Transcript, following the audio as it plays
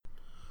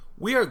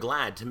We are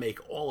glad to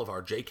make all of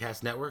our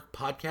JCast Network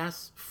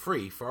podcasts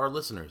free for our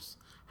listeners.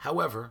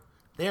 However,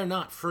 they are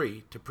not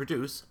free to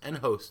produce and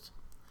host.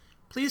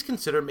 Please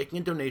consider making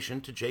a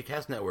donation to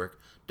JCast Network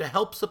to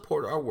help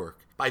support our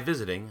work by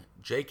visiting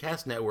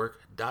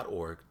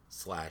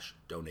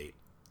jcastnetwork.org/donate.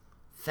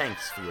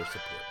 Thanks for your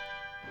support.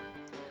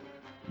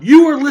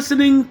 You are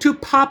listening to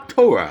Pop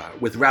Torah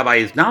with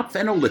Rabbi Knopf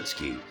and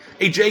Olitsky,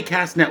 a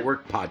JCast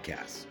Network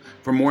podcast.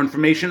 For more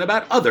information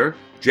about other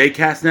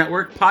JCast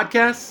Network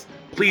podcasts,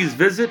 please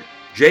visit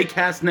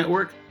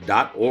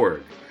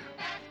jcastnetwork.org.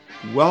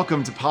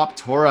 Welcome to Pop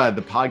Torah,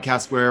 the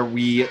podcast where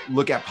we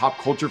look at pop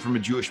culture from a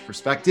Jewish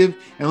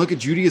perspective and look at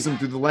Judaism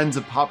through the lens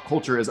of pop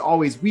culture. As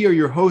always, we are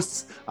your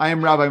hosts. I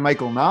am Rabbi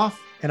Michael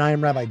Knopf. And I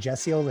am Rabbi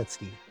Jesse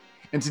Olitsky.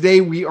 And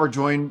today we are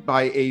joined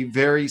by a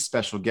very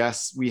special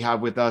guest. We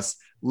have with us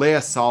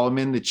Leah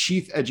Solomon, the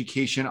Chief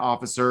Education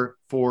Officer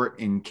for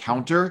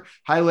Encounter.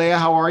 Hi, Leah.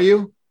 How are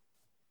you?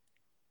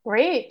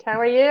 Great. How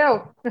are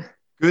you?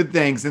 Good,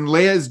 thanks. And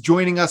Leah is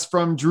joining us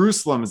from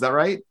Jerusalem. Is that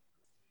right?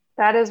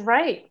 That is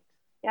right.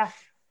 Yeah.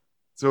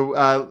 So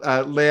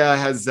Leah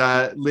has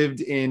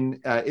lived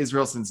in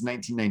Israel since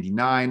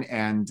 1999,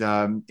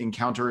 and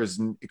Encounter is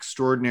an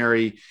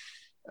extraordinary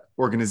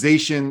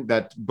organization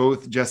that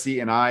both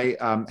Jesse and I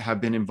have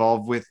been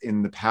involved with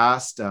in the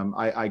past.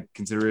 I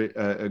consider it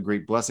a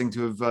great blessing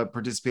to have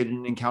participated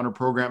in Encounter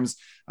programs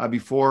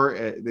before.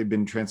 They've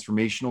been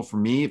transformational for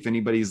me. If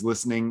anybody's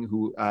listening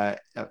who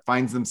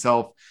finds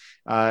themselves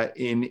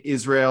in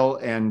Israel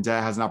and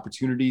has an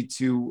opportunity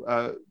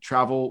to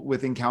travel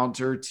with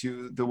Encounter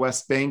to the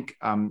West Bank,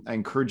 I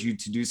encourage you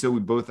to do so. We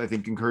both, I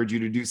think, encourage you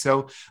to do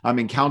so.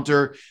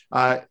 Encounter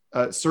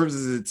serves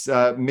as its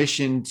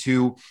mission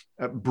to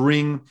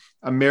bring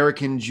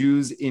American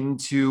Jews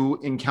into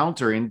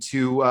Encounter,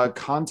 into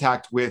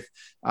contact with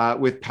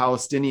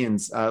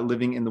Palestinians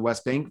living in the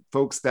West Bank,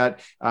 folks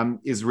that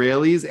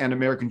Israelis and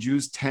American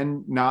Jews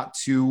tend not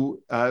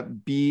to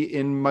be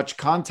in much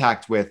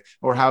contact with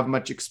or have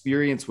much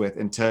experience with,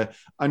 and to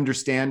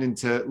understand and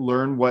to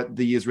learn what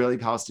the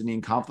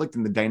Israeli-Palestinian conflict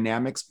and the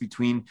dynamics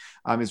between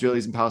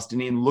Israelis and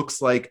Palestinians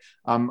looks like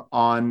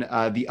on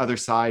the other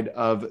side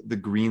of the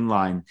Green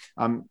Line.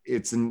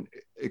 It's an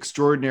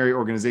extraordinary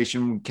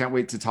organization. Can't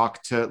wait to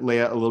talk to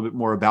Leah a little bit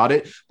more about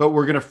it. But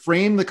we're going to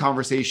frame the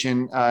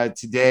conversation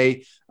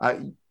today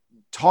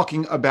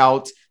talking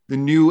about the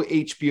new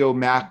HBO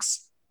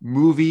Max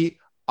movie,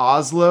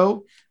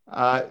 Oslo.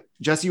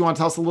 Jesse, you want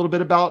to tell us a little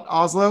bit about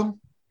Oslo?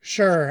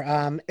 Sure.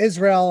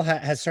 Israel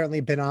has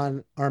certainly been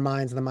on our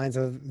minds and the minds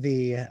of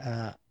the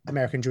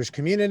American Jewish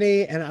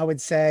community. And I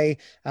would say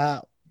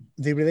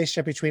the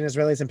relationship between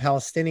Israelis and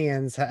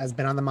Palestinians has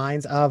been on the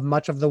minds of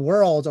much of the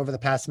world over the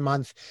past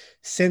month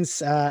since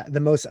the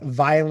most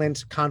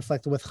violent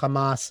conflict with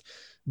Hamas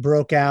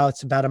broke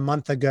out about a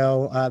month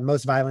ago,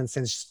 most violent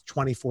since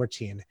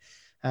 2014.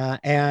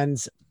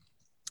 And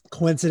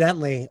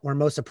coincidentally, or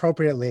most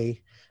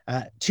appropriately,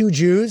 two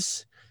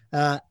Jews,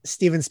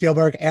 Steven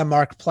Spielberg and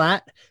Mark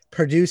Platt,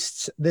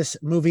 produced this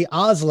movie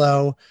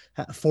Oslo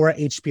for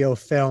HBO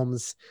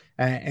Films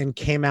and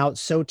came out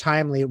so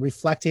timely,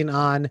 reflecting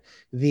on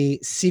the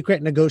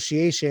secret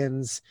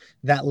negotiations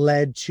that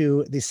led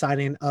to the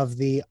signing of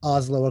the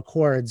Oslo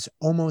Accords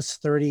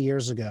almost 30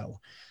 years ago.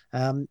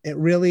 It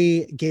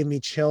really gave me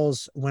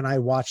chills when I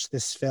watched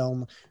this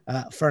film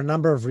for a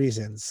number of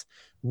reasons.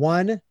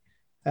 One,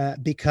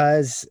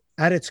 because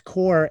at its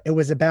core, it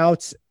was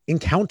about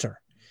encounter.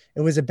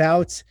 It was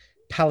about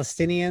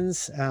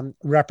Palestinians,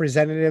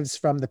 representatives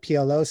from the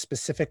PLO,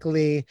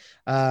 specifically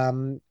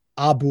Abu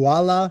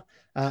Ala,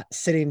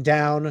 sitting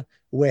down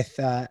with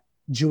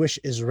Jewish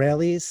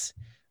Israelis,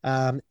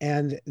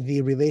 and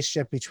the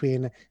relationship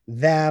between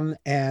them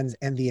and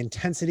the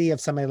intensity of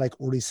somebody like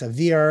Uri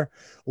Savir,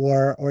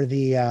 or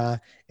the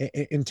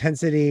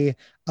intensity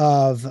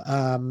of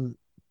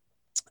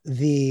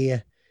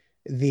the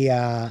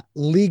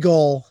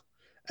legal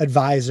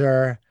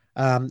advisor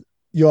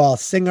Yoel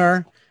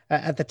Singer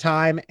at the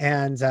time,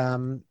 and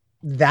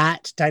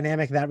that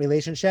dynamic, that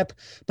relationship,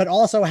 but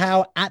also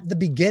how at the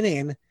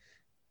beginning,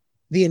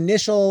 the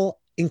initial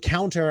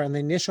encounter and the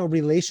initial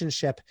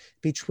relationship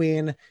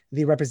between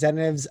the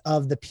representatives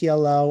of the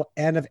PLO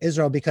and of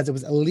Israel, because it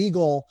was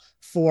illegal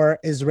for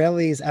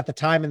Israelis at the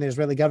time and the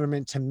Israeli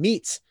government to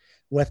meet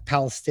with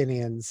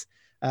Palestinians,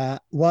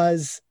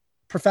 was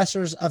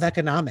professors of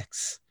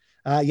economics.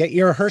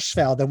 Yair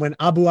Hirschfeld. And when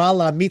Abu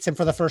Ala meets him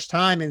for the first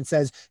time and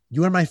says,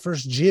 "You are my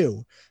first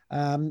Jew,"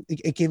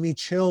 it gave me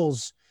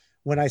chills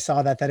when I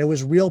saw that it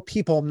was real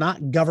people,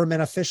 not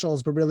government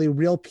officials, but really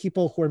real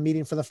people who were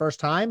meeting for the first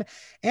time,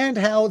 and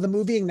how the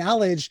movie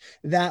acknowledged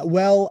that,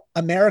 well,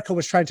 America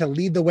was trying to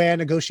lead the way in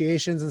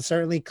negotiations, and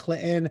certainly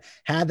Clinton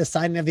had the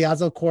signing of the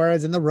Oslo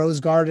Accords and the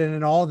Rose Garden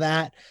and all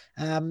that.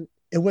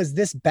 It was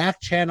this back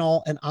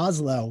channel in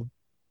Oslo,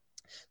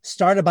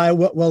 started by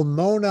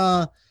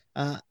Mona,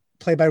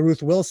 played by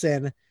Ruth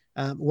Wilson,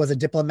 was a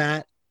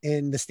diplomat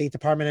in the State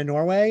Department in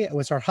Norway. It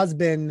was her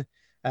husband,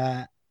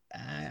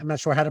 I'm not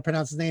sure how to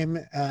pronounce his name,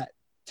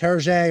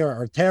 Terje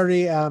or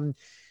Terry.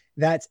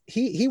 that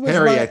he was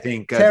Terry, I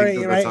think. Terry, I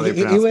think right? that's how they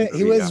He pronounce it.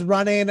 he was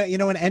running, an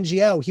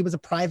NGO. He was a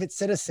private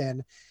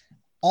citizen,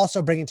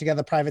 also bringing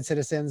together private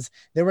citizens.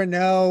 There were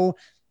no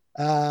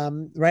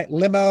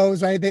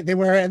limos, right? They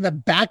were in the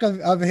back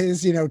of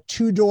his,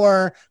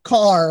 2-door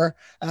car,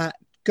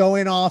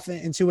 going off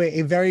into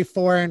a very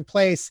foreign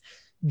place,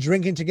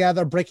 drinking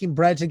together, breaking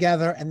bread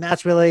together. And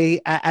that's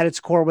really at its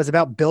core was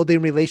about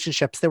building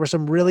relationships. There were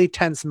some really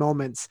tense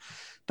moments,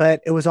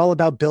 but it was all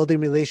about building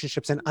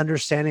relationships and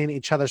understanding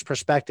each other's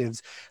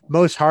perspectives.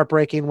 Most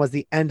heartbreaking was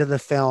the end of the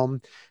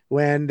film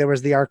when there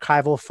was the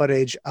archival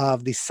footage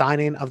of the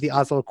signing of the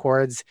Oslo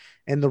Accords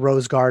in the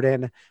Rose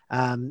Garden,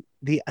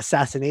 the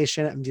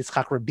assassination of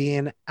Yitzhak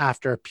Rabin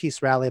after a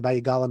peace rally by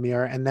Yigal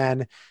Amir, and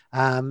then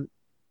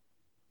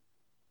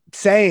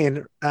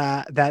saying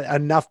that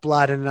enough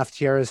blood and enough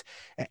tears,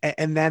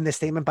 and then the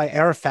statement by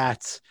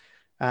Arafat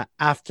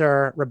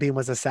after Rabin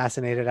was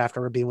assassinated,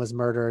 after Rabin was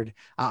murdered.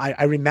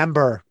 I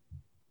remember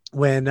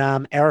when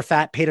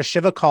Arafat paid a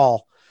Shiva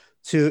call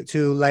to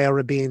Leah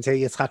Rabin, to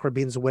Yitzhak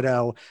Rabin's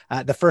widow,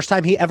 the first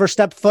time he ever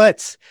stepped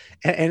foot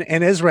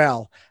in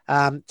Israel,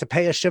 to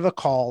pay a Shiva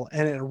call.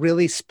 And it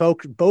really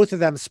spoke, both of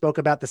them spoke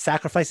about the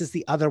sacrifices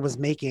the other was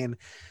making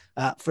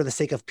for the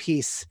sake of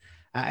peace.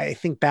 I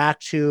think back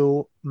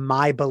to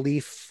my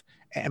belief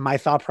and my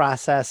thought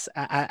process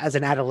as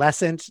an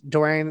adolescent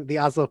during the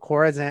Oslo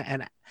Accords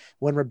and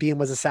when Rabin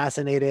was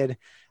assassinated.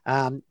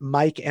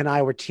 Mike and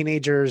I were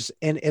teenagers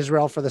in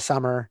Israel for the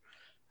summer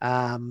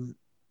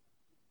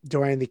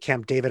during the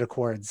Camp David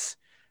Accords,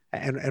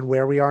 and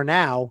where we are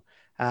now.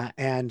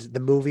 And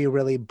the movie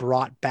really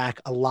brought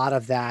back a lot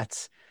of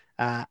that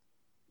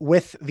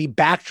with the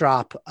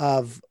backdrop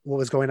of what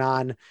was going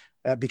on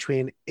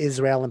between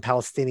Israel and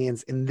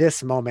Palestinians in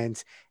this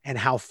moment, and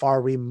how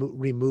far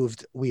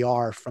removed we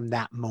are from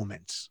that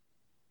moment.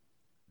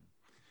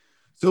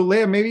 So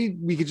Leah, maybe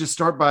we could just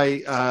start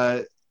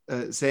by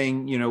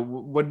saying,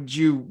 what did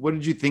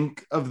you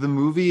think of the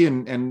movie,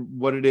 and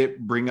what did it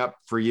bring up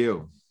for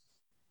you?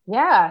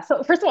 Yeah.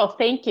 So first of all,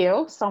 thank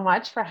you so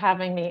much for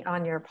having me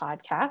on your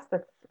podcast.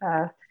 It's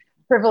a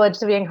privilege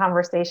to be in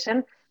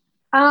conversation.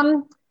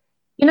 One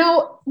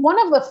of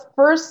the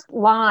first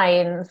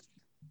lines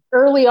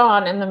early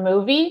on in the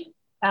movie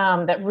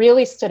that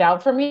really stood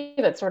out for me,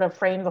 that sort of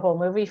framed the whole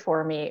movie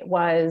for me,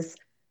 was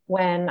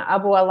when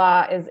Abu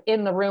Allah is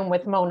in the room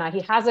with Mona.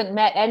 He hasn't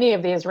met any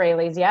of the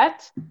Israelis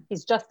yet.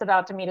 He's just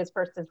about to meet his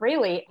first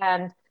Israeli.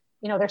 And,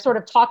 they're sort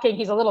of talking.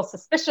 He's a little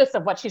suspicious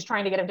of what she's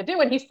trying to get him to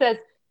do. And he says,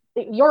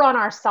 "You're on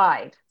our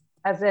side,"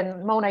 as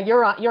in, Mona,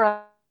 you're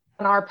on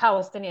our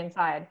Palestinian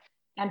side.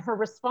 And her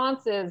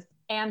response is,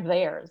 "And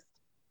theirs,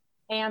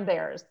 and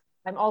theirs.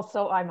 I'm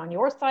on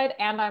your side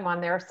and I'm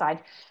on their side."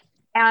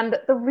 And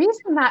the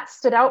reason that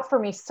stood out for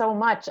me so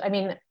much,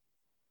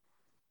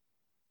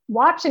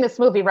 watching this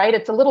movie, right?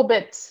 It's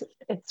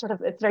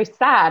very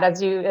sad,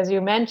 as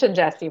you mentioned,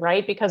 Jesse,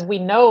 right? Because we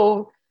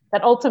know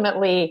that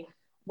ultimately,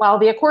 while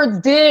the Accords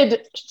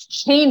did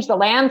change the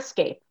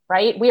landscape,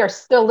 right? We are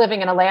still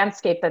living in a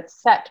landscape that's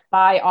set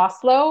by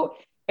Oslo,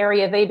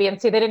 areas A, B,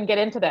 and C. They didn't get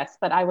into this,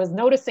 but I was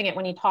noticing it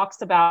when he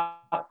talks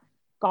about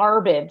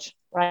garbage,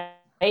 right?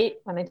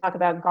 When they talk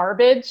about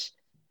garbage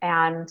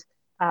and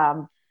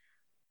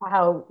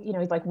how,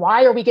 he's like,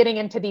 why are we getting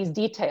into these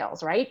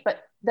details, right?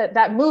 But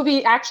that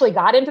movie actually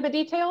got into the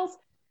details.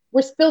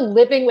 We're still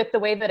living with the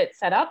way that it's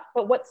set up.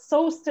 But what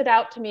so stood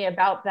out to me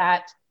about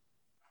that,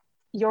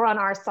 "You're on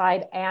our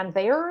side and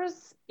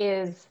theirs,"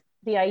 is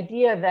the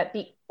idea that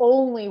the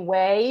only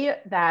way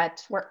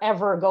that we're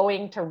ever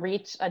going to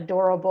reach a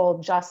durable,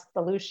 just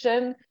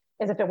solution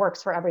is if it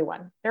works for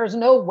everyone. There's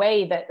no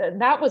way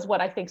that was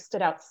what I think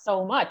stood out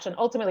so much. And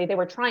ultimately they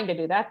were trying to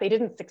do that. They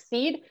didn't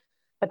succeed,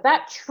 but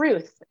that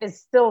truth is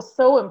still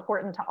so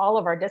important to all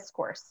of our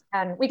discourse.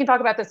 And we can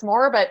talk about this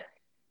more, but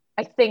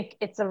I think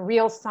it's a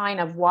real sign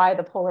of why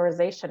the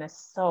polarization is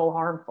so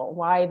harmful,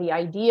 why the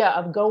idea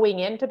of going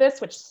into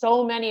this, which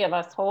so many of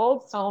us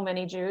hold, so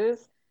many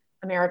Jews,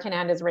 American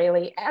and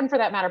Israeli, and for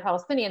that matter,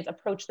 Palestinians,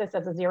 approach this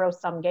as a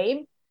zero-sum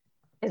game,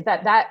 is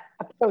that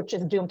approach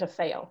is doomed to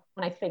fail.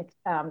 And I think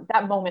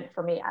that moment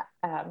for me,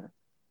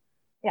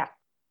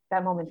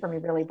 that moment for me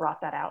really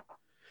brought that out.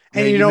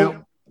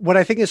 And what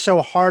I think is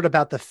so hard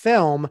about the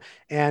film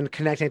and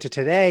connecting to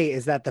today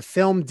is that the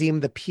film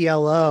deemed the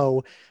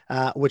PLO,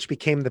 which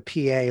became the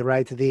PA,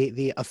 right,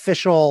 the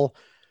official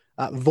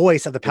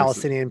voice of the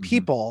Palestinian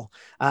people.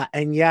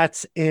 And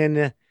yet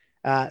in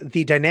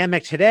the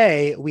dynamic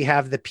today, we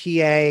have the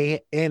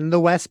PA in the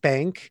West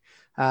Bank,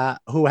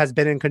 who has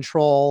been in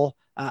control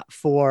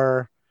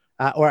or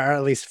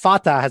at least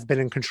Fatah has been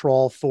in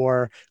control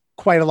for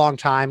quite a long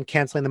time,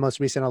 canceling the most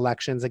recent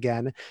elections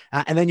again.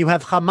 And then you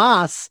have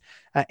Hamas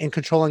in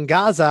control in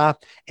Gaza.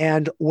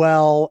 And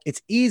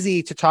it's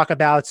easy to talk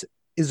about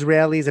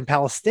Israelis and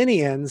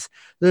Palestinians.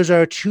 Those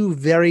are two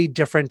very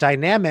different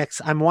dynamics.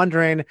 I'm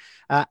wondering,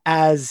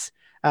 as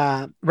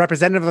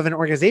representative of an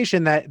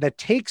organization that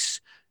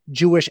takes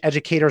Jewish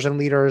educators and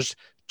leaders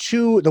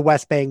to the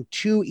West Bank,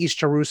 to East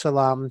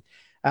Jerusalem,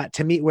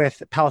 to meet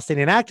with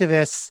Palestinian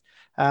activists,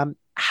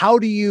 how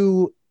do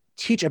you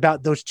teach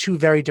about those two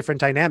very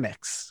different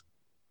dynamics?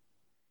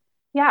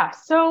 Yeah,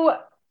 so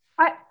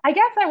I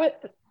guess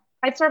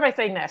I'd start by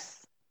saying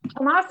this.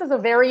 Hamas is a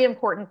very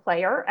important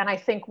player, and I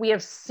think we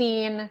have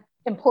seen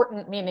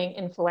important, meaning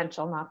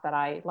influential, not that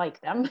I like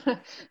them,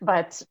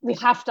 but we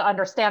have to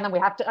understand them. We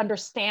have to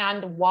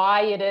understand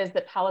why it is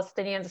that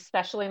Palestinians,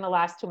 especially in the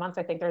last 2 months,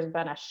 I think there's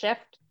been a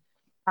shift.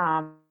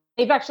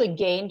 They've actually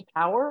gained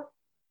power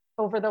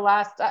over the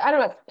last, I don't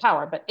know if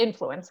power, but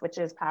influence, which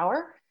is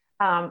power.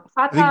 Fatah,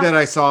 I think that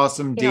I saw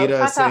some data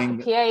Fatah, saying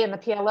the PA and the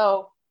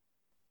PLO.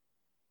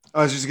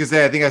 I was just going to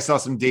say, I think I saw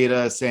some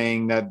data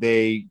saying that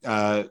they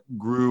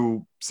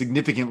grew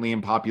significantly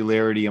in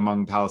popularity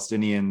among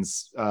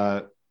Palestinians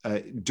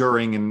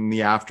during and in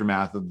the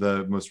aftermath of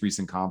the most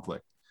recent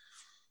conflict.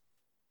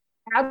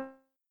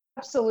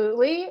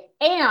 Absolutely.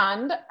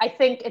 And I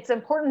think it's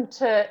important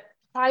to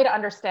try to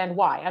understand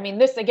why. I mean,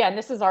 this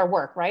is our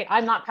work, right?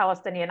 I'm not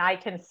Palestinian. I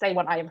can say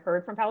what I have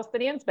heard from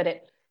Palestinians, but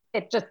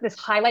this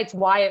highlights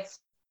why it's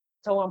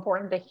so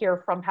important to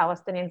hear from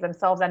Palestinians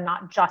themselves, and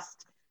not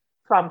just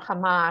from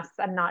Hamas,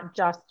 and not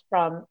just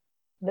from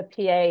the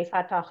PA,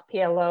 Fatah,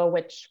 PLO,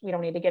 which we don't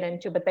need to get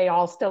into, but they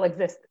all still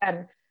exist.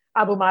 And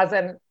Abu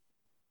Mazen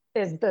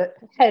is the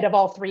head of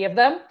all three of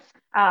them.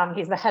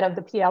 He's the head of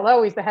the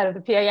PLO, he's the head of the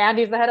PA, and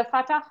he's the head of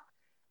Fatah.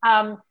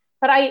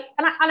 But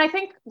I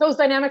think those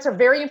dynamics are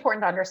very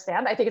important to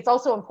understand. I think it's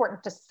also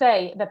important to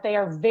say that they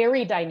are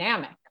very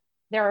dynamic.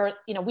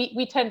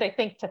 We tend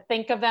to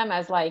think of them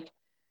as like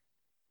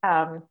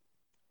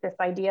this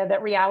idea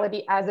that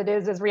reality as it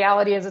is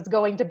reality as it's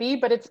going to be,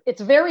 but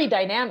it's very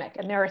dynamic.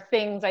 And there are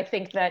things I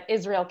think that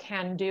Israel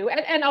can do,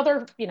 and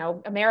other,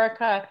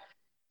 America,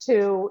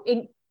 to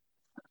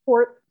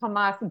support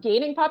Hamas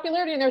gaining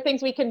popularity, and there are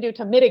things we can do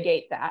to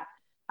mitigate that.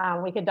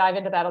 We could dive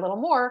into that a little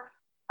more.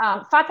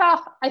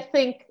 Fatah, I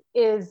think,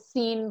 is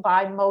seen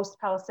by most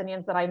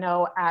Palestinians that I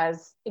know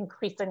as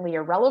increasingly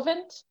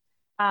irrelevant.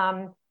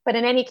 But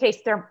in any case,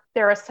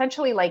 they're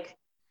essentially like,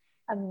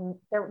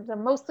 they're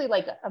mostly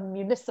like a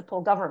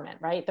municipal government,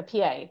 right? The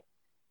PA.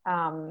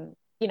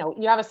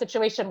 You have a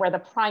situation where the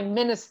prime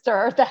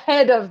minister, ostensibly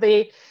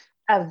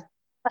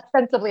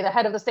the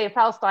head of the state of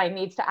Palestine,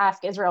 needs to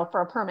ask Israel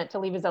for a permit to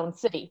leave his own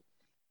city,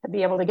 to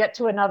be able to get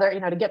to another,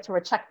 to get to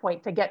a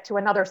checkpoint, to get to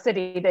another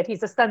city that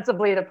he's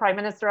ostensibly the prime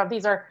minister of. He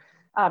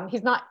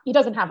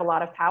doesn't have a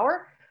lot of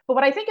power. But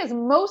what I think is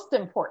most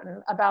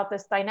important about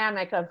this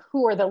dynamic of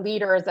who are the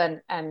leaders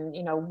and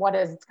what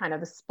is kind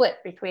of the split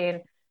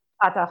between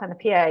Fatah and the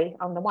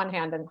PA on the one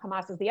hand and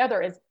Hamas is the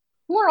other, is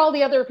who are all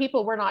the other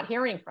people we're not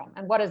hearing from,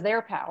 and what is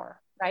their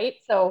power, right?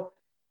 So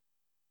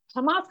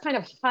Hamas kind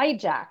of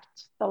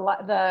hijacked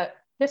the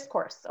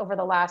discourse over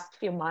the last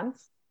few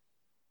months.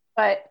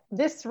 But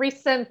this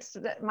recent,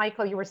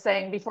 Michael, you were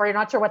saying before, you're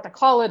not sure what to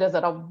call it. Is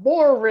it a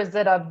war, or is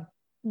it a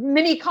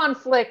mini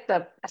conflict,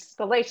 a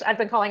escalation? I've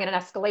been calling it an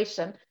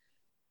escalation.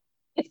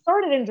 It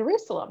started in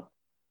Jerusalem,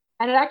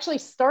 and it actually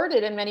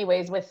started in many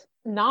ways with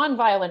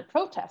nonviolent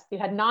protests. You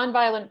had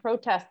nonviolent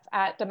protests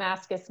at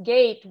Damascus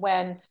Gate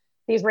when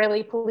the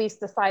Israeli police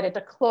decided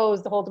to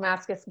close the whole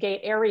Damascus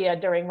Gate area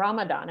during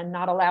Ramadan and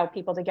not allow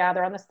people to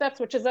gather on the steps,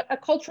 which is a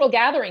cultural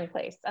gathering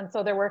place. And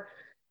so there were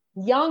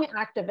young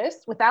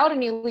activists without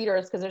any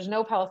leaders, because there's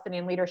no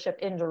Palestinian leadership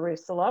in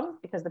Jerusalem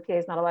because the PA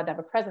is not allowed to have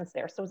a presence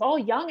there. So it was all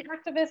young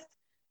activists,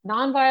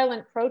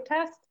 nonviolent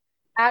protests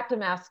at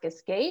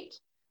Damascus Gate.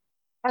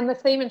 And the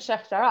same in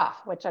Sheikh Jarrah,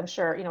 which I'm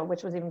sure,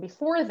 which was even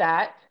before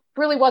that,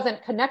 really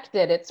wasn't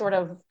connected. It's sort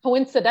of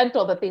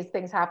coincidental that these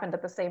things happened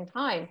at the same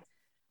time.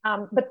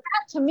 But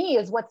that, to me,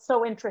 is what's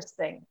so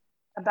interesting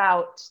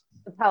about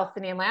the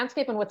Palestinian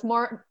landscape, and what's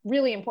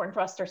really important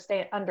for us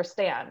to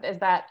understand is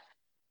that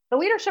the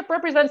leadership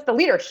represents the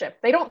leadership.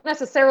 They don't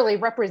necessarily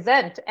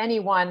represent any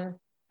one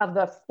of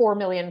the 4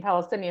 million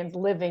Palestinians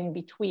living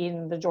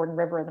between the Jordan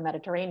River and the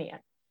Mediterranean.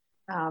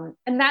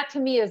 And that, to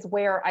me, is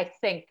where I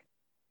think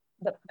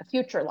the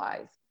future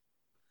lies.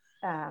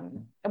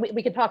 And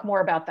we can talk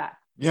more about that.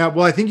 Yeah,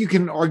 well, I think you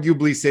can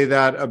arguably say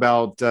that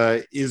about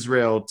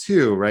Israel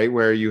too, right?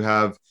 Where you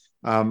have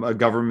a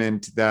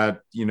government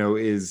that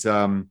is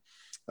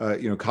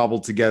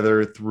cobbled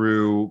together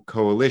through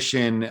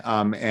coalition,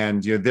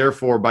 and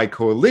therefore by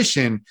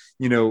coalition,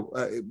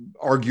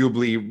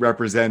 arguably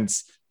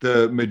represents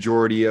the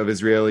majority of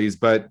Israelis.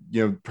 But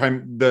the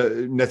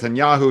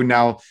Netanyahu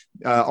now,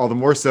 all the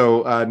more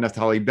so,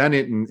 Naftali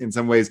Bennett, in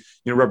some ways,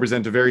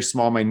 represent a very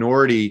small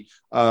minority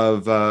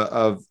of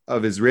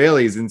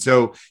Israelis. And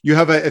so you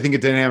have, I think, a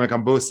dynamic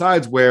on both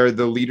sides where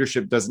the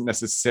leadership doesn't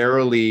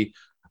necessarily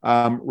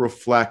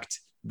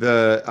reflect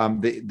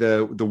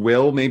the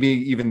will, maybe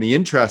even the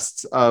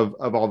interests of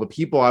all the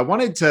people. I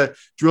wanted to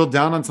drill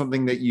down on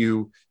something that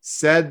you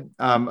said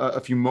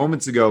a few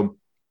moments ago,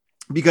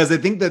 because I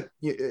think that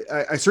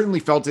I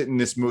certainly felt it in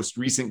this most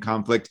recent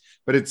conflict,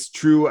 but it's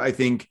true, I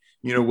think,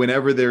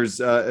 whenever there's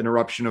an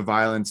eruption of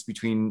violence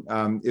between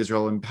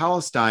Israel and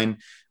Palestine,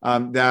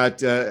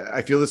 that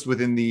I feel this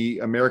within the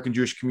American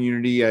Jewish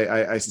community.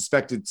 I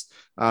suspect it's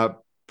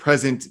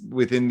present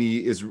within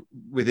the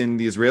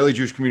Israeli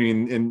Jewish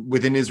community and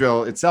within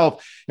Israel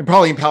itself, and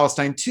probably in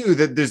Palestine too,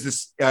 that there's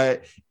this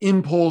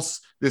impulse,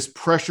 this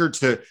pressure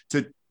to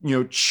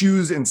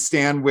choose and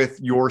stand with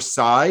your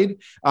side,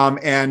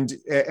 and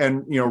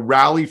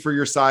rally for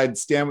your side,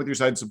 stand with your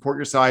side, support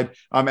your side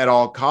at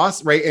all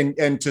costs, right?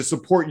 And to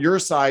support your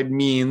side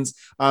means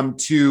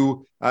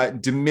to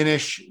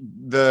diminish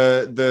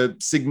the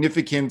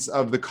significance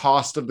of the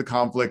cost of the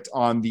conflict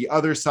on the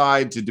other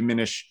side, to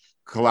diminish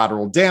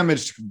collateral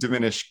damage, to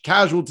diminish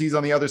casualties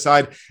on the other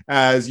side,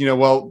 as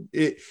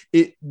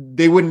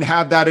they wouldn't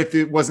have that if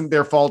it wasn't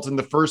their fault in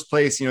the first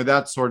place,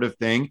 that sort of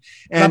thing.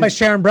 And Rabbi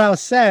Sharon Brous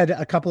said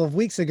a couple of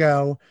weeks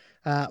ago,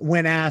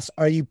 when asked,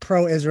 are you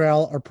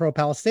pro-Israel or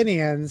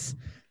pro-Palestinians?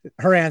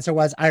 Her answer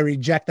was, I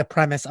reject the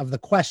premise of the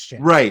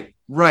question. Right.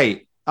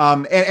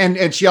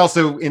 And she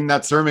also in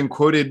that sermon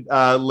quoted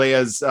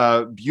Leah's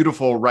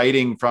beautiful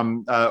writing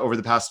from over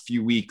the past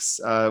few weeks,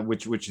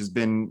 which has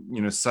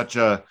been such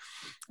an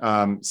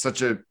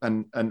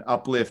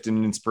uplift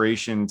and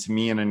inspiration to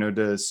me, and I know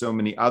to so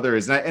many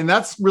others. And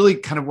that's really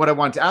kind of what I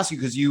wanted to ask you,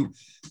 because you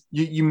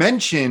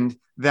mentioned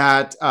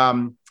that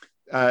one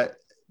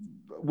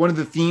of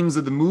the themes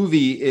of the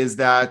movie is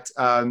that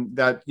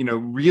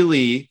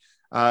really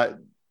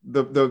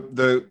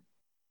the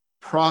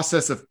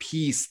process of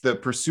peace, the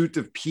pursuit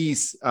of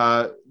peace,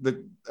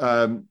 the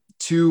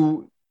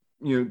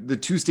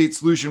two-state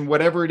solution,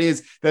 whatever it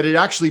is, that it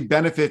actually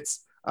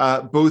benefits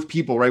both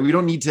people, right? We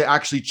don't need to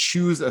actually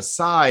choose a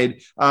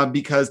side,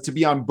 because to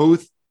be on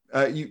both,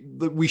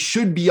 we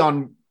should be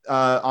on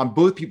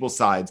both people's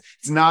sides.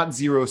 It's not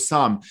zero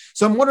sum.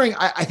 So I'm wondering,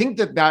 I think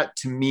that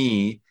to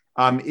me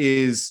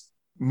is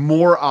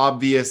more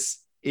obvious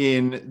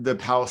in the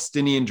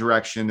Palestinian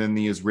direction than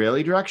the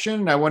Israeli direction.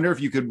 And I wonder if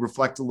you could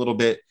reflect a little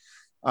bit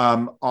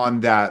on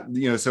that.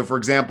 So for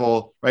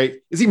example, right,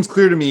 it seems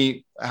clear to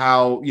me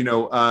how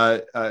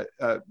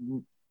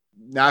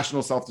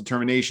national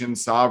self-determination,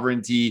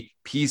 sovereignty,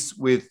 peace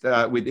with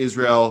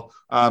Israel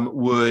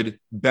would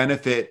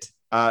benefit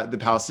the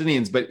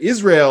Palestinians. But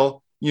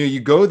Israel, you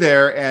go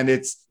there and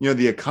it's,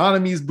 the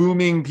economy is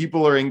booming,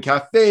 people are in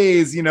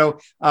cafes,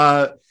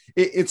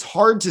 it's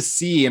hard to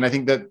see. And I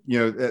think that,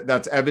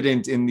 that's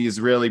evident in the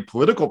Israeli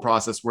political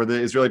process, where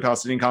the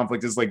Israeli-Palestinian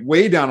conflict is like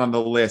way down on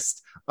the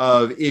list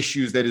of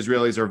issues that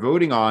Israelis are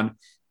voting on.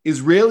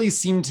 Israelis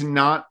seem to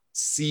not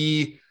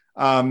see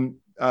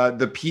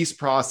the peace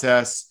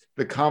process,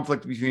 the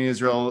conflict between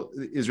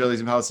Israelis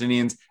and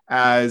Palestinians,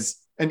 as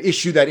an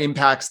issue that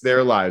impacts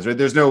their lives, right?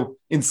 There's no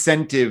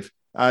incentive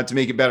to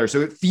make it better.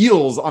 So it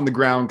feels on the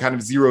ground kind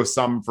of zero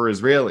sum for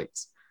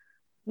Israelis.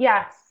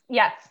 Yes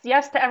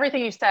to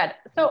everything you said.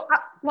 So,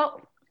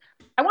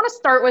 I want to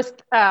start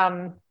with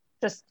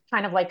just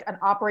kind of like an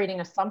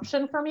operating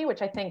assumption for me,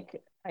 which I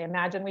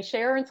imagine we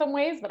share in some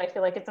ways, but I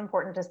feel like it's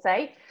important to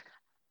say.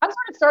 I'm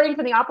sort of starting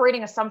from the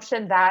operating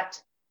assumption that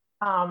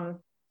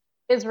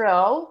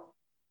Israel,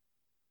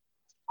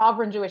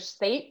 sovereign Jewish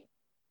state,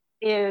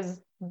 is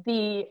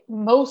the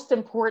most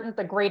important,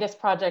 the greatest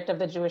project of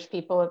the Jewish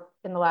people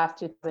in the last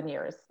 2,000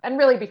 years. And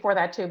really before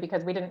that too,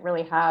 because we didn't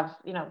really have,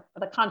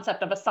 the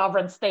concept of a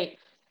sovereign state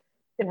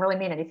didn't really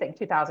mean anything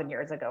 2,000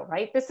 years ago,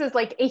 right? This is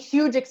like a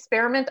huge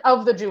experiment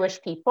of the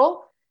Jewish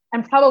people,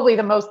 and probably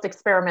the most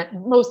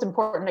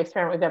important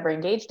experiment we've ever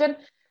engaged in.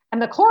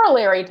 And the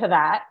corollary to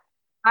that,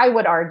 I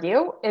would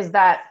argue, is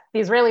that the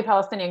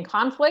Israeli-Palestinian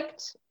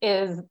conflict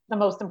is the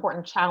most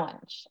important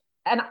challenge.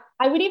 And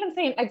I would even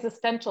say an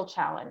existential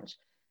challenge.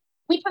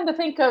 We tend to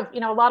think of, a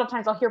lot of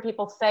times I'll hear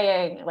people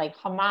saying like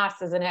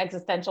Hamas is an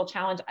existential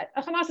challenge.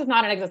 Hamas is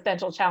not an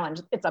existential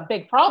challenge. It's a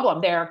big problem.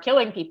 They're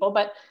killing people,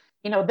 but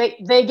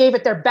they gave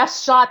it their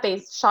best shot. They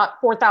shot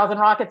 4,000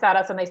 rockets at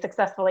us and they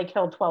successfully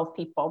killed 12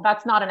 people.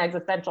 That's not an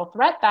existential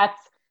threat. That's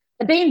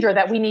a danger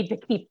that we need to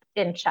keep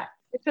in check,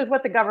 which is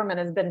what the government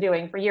has been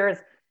doing for years,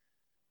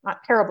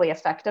 not terribly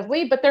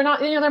effectively, but they're not,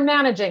 they're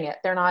managing it.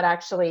 They're not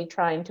actually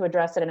trying to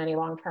address it in any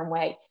long-term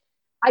way.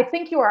 I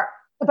think you are,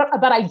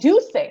 but I do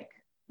think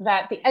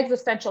that the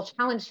existential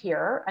challenge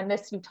here, and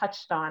this you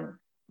touched on,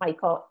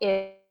 Michael,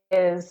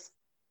 is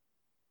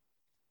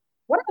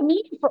what does it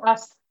mean for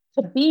us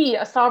to be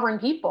a sovereign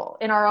people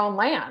in our own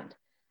land?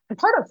 And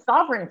part of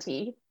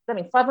sovereignty,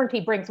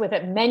 sovereignty brings with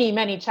it many,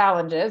 many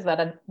challenges that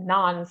a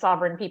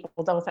non-sovereign people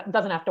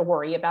doesn't have to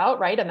worry about,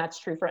 right? And that's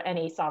true for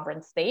any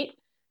sovereign state.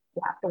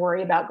 You have to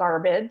worry about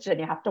garbage, and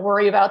you have to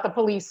worry about the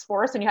police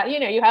force, and you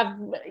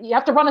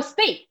have to run a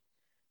state.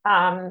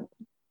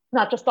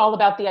 Not just all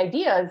about the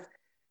ideas,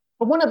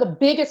 but one of the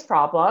biggest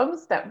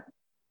problems that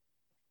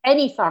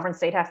any sovereign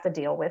state has to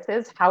deal with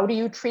is, how do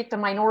you treat the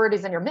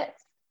minorities in your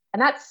midst?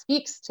 And that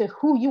speaks to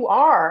who you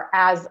are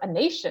as a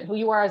nation, who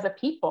you are as a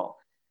people.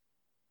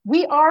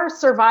 We are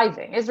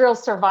surviving.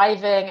 Israel's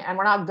surviving, and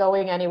we're not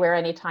going anywhere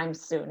anytime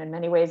soon. In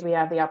many ways, we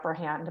have the upper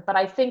hand. But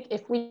I think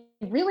if we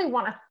really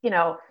want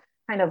to,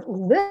 kind of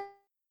live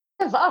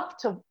up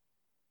to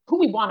who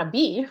we want to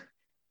be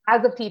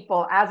as a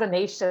people, as a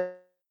nation,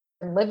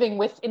 living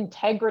with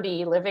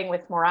integrity, living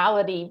with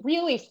morality,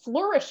 really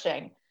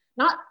flourishing,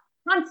 not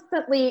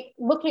constantly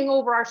looking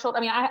over our shoulder.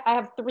 I mean, I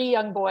have 3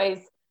 young boys.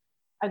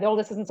 The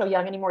oldest isn't so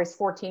young anymore. He's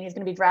 14. He's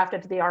going to be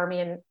drafted to the Army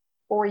in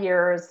 4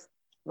 years,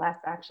 less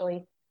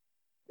actually.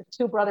 The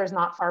 2 brothers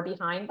not far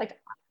behind. Like,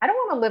 I don't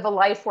want to live a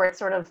life where it's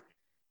sort of,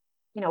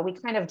 we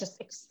kind of just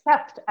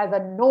accept as a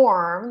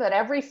norm that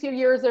every few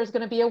years there's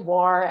going to be a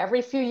war.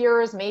 Every few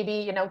years,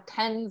 maybe,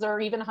 tens or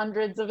even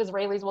hundreds of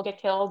Israelis will get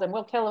killed and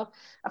we'll kill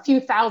a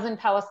few thousand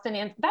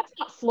Palestinians. That's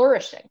not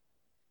flourishing.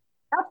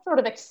 That's sort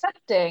of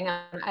accepting.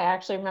 And I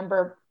actually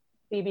remember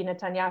Bibi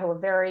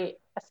Netanyahu,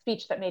 a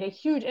speech that made a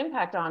huge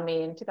impact on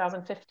me in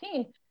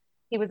 2015.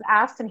 He was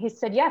asked and he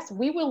said, yes,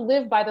 we will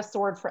live by the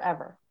sword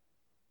forever.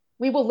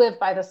 We will live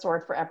by the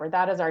sword forever.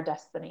 That is our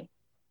destiny.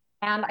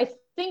 And I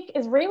think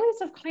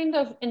Israelis have kind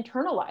of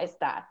internalized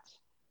that.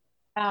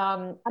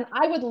 And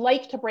I would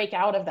like to break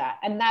out of that.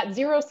 And that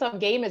zero-sum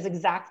game is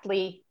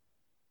exactly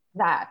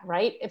that,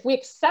 right? If we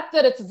accept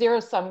that it's a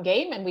zero-sum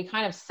game and we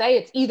kind of say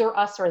it's either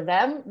us or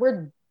them,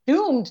 we're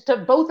doomed to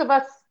both of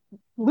us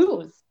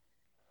lose.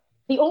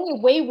 The only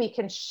way we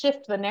can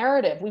shift the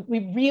narrative,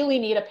 we really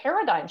need a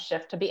paradigm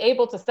shift to be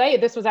able to say,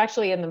 this was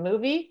actually in the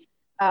movie,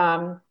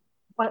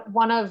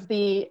 one of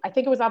the, I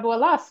think it was Abu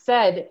Alas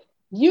said,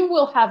 you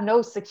will have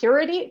no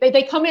security.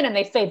 They come in and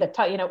they say that,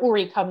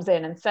 Uri comes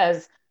in and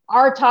says,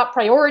 our top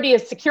priority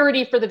is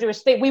security for the Jewish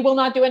state. We will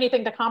not do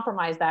anything to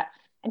compromise that.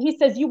 And he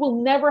says, you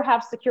will never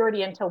have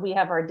security until we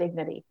have our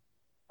dignity.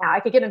 Now, I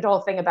could get into a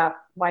whole thing about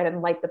why I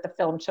didn't like that the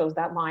film chose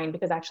that line,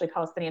 because actually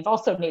Palestinians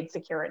also need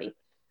security.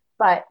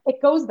 But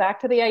it goes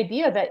back to the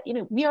idea that,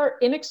 we are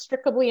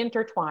inextricably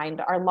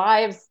intertwined. Our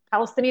lives,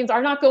 Palestinians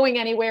are not going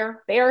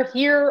anywhere. They are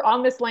here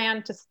on this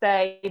land to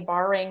stay,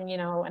 barring,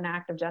 an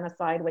act of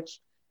genocide, which,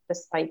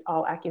 despite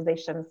all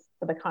accusations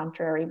to the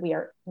contrary, we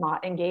are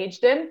not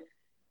engaged in.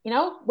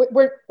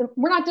 We're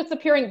not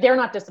disappearing. They're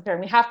not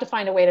disappearing. We have to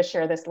find a way to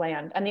share this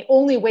land. And the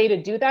only way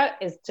to do that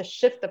is to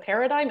shift the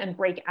paradigm and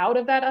break out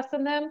of that us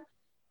and them.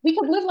 We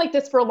could live like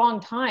this for a long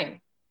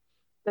time.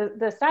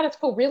 The status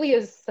quo really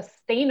is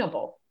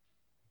sustainable,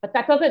 but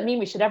that doesn't mean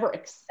we should ever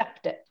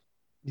accept it.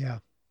 Yeah.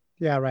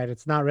 Yeah, right.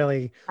 It's not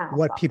really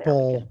what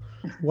people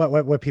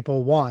what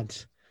people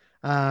want.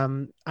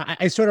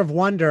 I sort of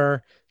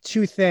wonder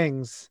 2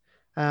 things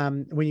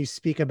when you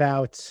speak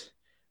about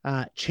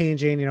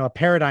changing, a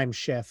paradigm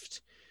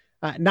shift,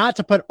 not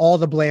to put all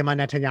the blame on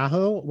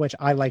Netanyahu, which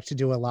I like to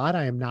do a lot.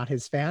 I am not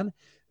his fan,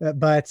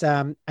 but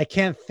I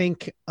can't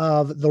think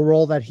of the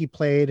role that he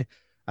played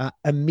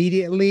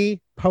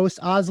immediately post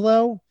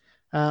Oslo,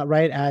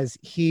 right? As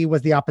he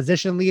was the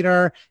opposition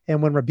leader.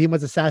 And when Rabin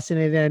was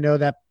assassinated, I know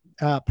that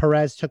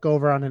Perez took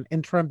over on an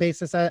interim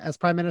basis as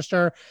prime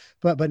minister,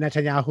 but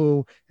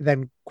Netanyahu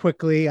then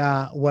quickly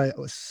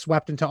was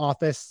swept into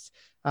office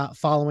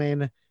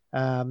following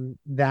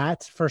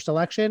that first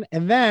election.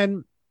 And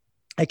then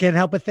I can't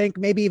help but think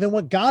maybe even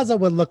what Gaza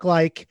would look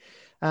like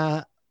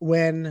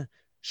when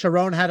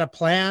Sharon had a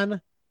plan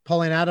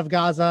pulling out of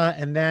Gaza,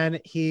 and then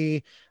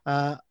he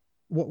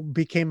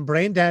became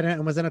brain dead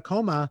and was in a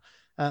coma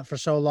for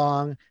so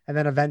long. And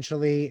then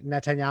eventually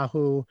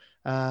Netanyahu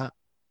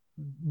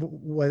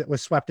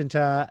was swept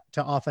into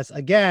office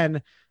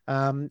again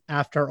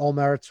after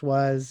Olmert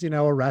was,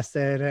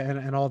 arrested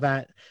and all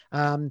that.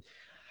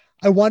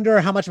 I wonder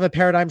how much of a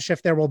paradigm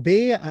shift there will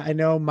be. I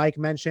know Mike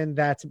mentioned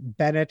that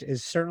Bennett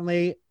is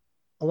certainly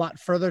a lot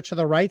further to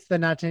the right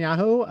than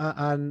Netanyahu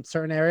on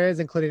certain areas,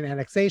 including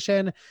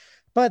annexation.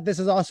 But this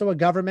is also a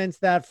government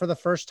that for the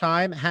first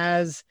time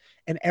has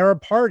an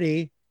Arab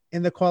party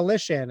in the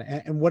coalition.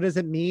 And what does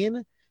it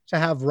mean to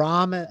have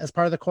Ram as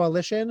part of the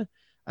coalition?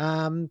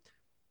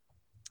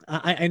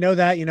 I know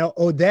that,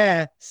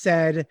 Odeh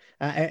said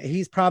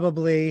he's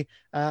probably,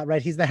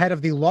 right, he's the head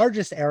of the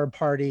largest Arab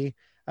party,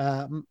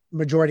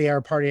 majority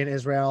Arab party in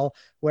Israel,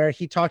 where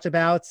he talked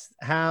about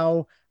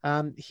how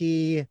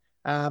he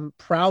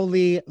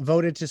proudly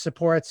voted to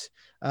support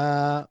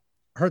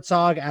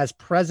Herzog as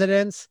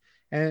president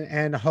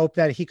and hope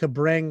that he could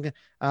bring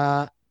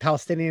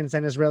Palestinians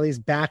and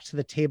Israelis back to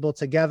the table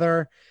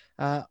together.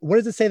 What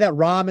does it say that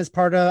Ram is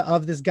part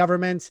of this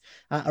government?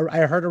 I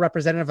heard a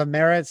representative of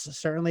Meretz,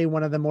 certainly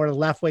one of the more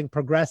left-wing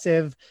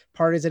progressive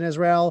parties in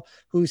Israel,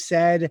 who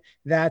said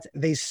that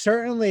they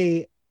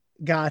certainly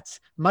got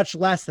much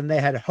less than they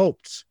had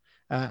hoped.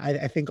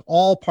 I think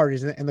all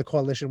parties in the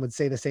coalition would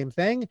say the same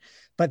thing,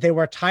 but they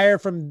were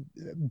tired from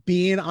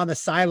being on the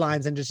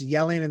sidelines and just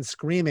yelling and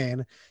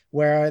screaming,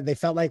 where they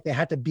felt like they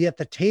had to be at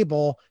the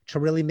table to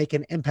really make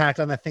an impact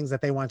on the things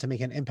that they wanted to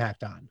make an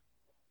impact on.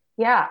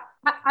 Yeah,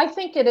 I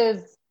think it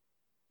is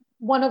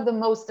one of the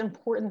most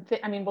important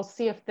things. I mean, we'll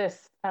see if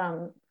this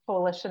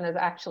coalition is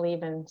actually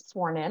even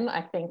sworn in.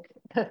 I think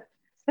the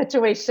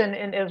situation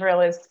in Israel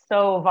is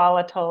so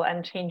volatile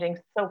and changing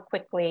so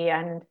quickly,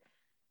 and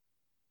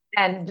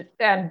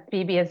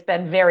Bibi has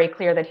been very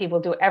clear that he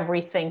will do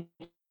everything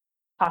he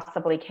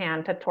possibly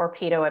can to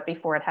torpedo it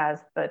before it has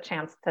the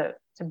chance to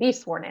be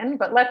sworn in.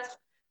 But let's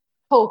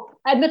hope.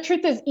 And the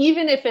truth is,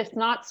 even if it's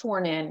not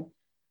sworn in,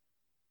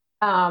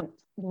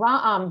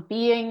 Ra'am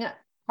being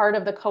part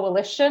of the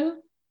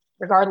coalition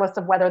regardless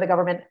of whether the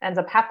government ends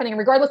up happening,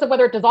 regardless of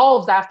whether it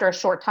dissolves after a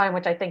short time,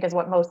 which I think is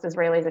what most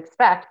Israelis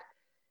expect.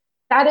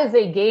 That is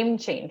a game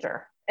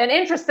changer. And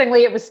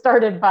interestingly, it was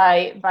started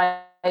by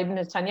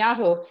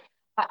Netanyahu.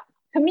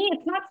 To me,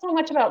 it's not so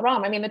much about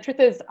Ram. I mean, the truth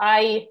is,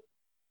 I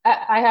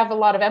have a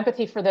lot of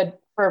empathy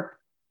for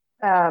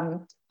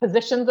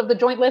positions of the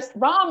Joint List.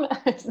 Ram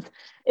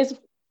is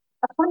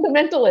a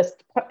fundamentalist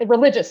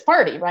religious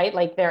party, right?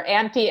 Like they're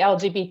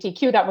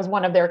anti-LGBTQ. That was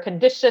one of their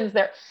conditions.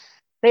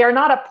 They are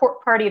not a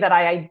party that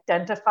I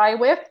identify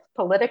with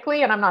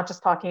politically, and I'm not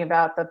just talking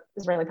about the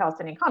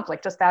Israeli-Palestinian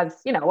conflict. Just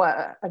as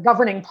a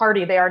governing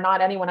party, they are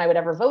not anyone I would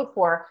ever vote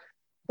for.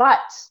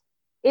 But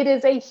it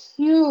is a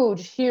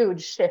huge,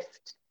 huge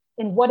shift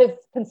in what is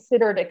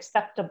considered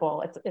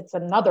acceptable. It's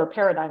another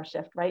paradigm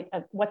shift, right?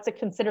 What's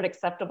considered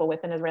acceptable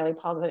within Israeli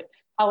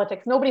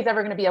politics? Nobody's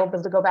ever going to be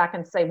able to go back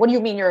and say, "What do you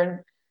mean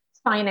you're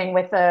signing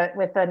with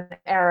an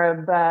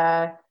Arab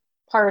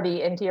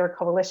party into your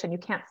coalition?" You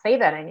can't say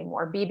that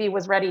anymore. Bibi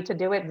was ready to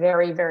do it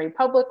very, very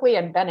publicly,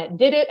 and Bennett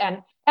did it,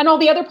 and all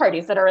the other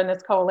parties that are in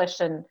this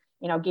coalition,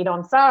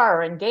 Gideon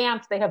Sa'ar and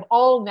Gantz, they have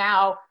all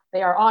now,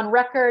 they are on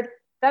record.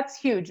 That's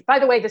huge. By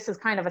the way, this is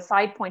kind of a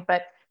side point,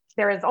 but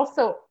there is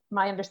also,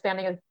 my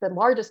understanding is, the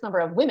largest number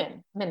of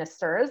women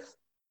ministers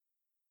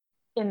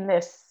in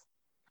this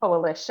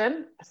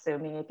coalition,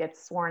 assuming it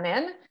gets sworn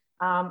in.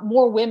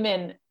 More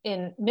women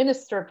in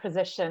minister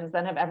positions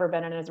than have ever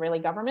been in an Israeli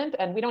government.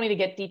 And we don't need to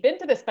get deep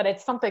into this, but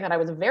it's something that I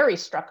was very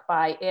struck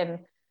by in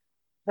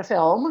the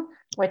film,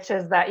 which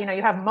is that,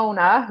 you have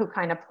Mona, who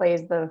kind of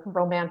plays the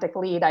romantic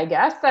lead, I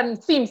guess,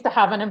 and seems to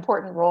have an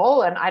important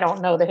role. And I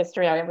don't know the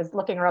history. I was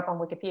looking her up on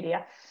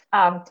Wikipedia.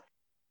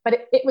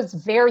 But it was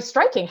very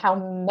striking how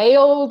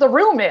male the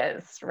room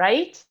is,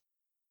 right?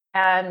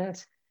 And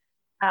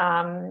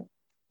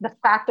the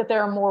fact that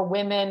there are more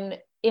women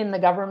in the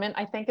government,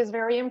 I think, is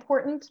very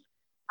important.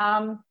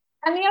 And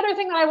the other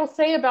thing that I will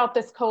say about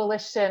this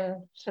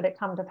coalition, should it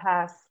come to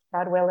pass,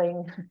 God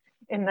willing,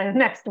 in the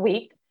next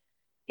week,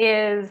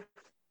 is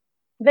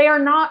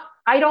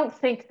I don't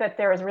think that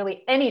there is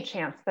really any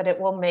chance that it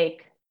will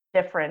make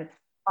difference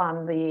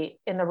in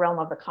the realm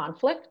of the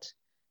conflict.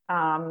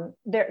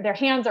 Their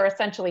hands are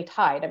essentially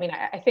tied. I mean,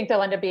 I think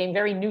they'll end up being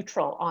very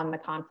neutral on the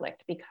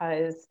conflict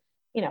because,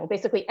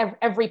 basically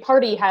every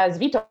party has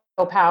veto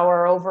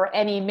power over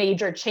any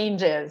major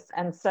changes.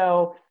 And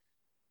so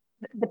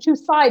the two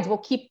sides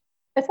will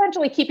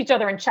essentially keep each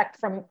other in check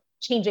from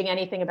changing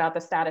anything about the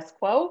status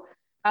quo.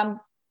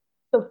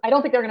 So I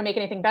don't think they're going to make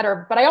anything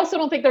better, but I also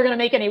don't think they're going to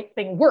make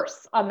anything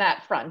worse on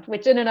that front,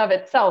 which in and of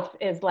itself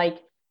is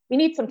like, we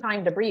need some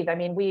time to breathe. I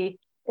mean,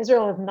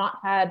 Israel has not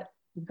had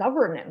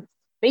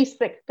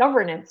basic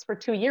governance for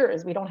 2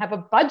 years. We don't have a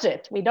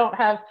budget. We don't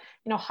have,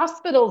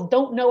 hospitals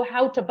don't know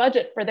how to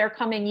budget for their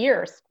coming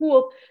year.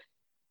 School,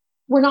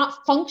 we're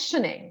not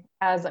functioning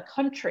as a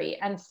country.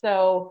 And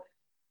so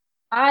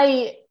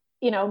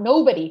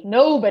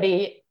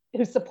nobody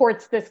who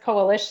supports this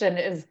coalition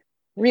is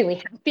really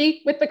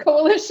happy with the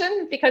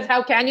coalition, because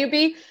how can you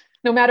be?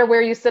 No matter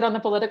where you sit on the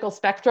political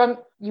spectrum,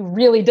 you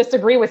really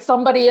disagree with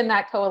somebody in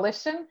that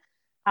coalition.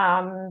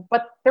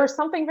 But there's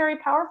something very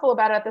powerful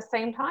about it at the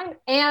same time.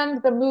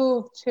 And the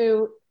move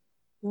to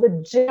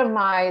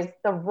legitimize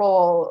the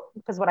role,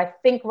 because what I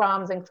think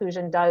Ram's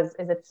inclusion does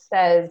is it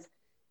says,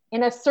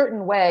 in a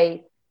certain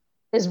way,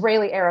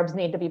 Israeli Arabs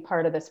need to be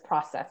part of this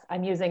process.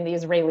 I'm using the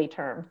Israeli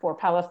term for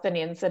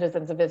Palestinian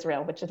citizens of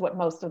Israel, which is what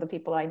most of the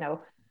people I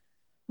know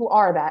who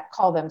are that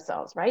call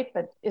themselves, right?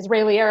 But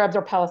Israeli Arabs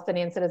or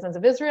Palestinian citizens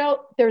of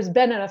Israel, there's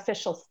been an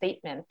official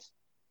statement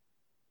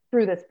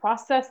through this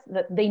process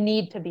that they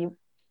need to be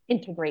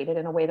integrated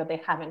in a way that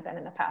they haven't been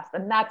in the past.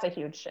 And that's a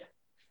huge shift.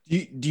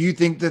 Do you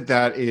think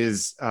that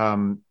is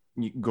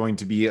going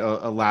to be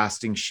a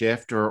lasting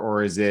shift,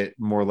 or is it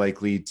more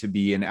likely to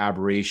be an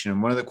aberration?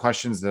 And one of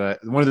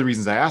the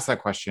reasons I asked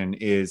that question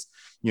is,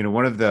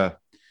 one of the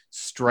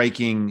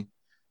striking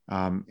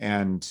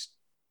and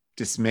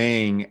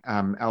dismaying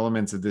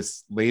elements of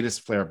this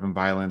latest flare-up in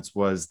violence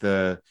was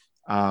the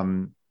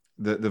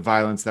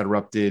violence that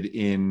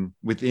erupted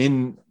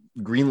within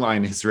Green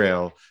Line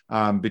Israel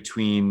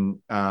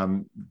between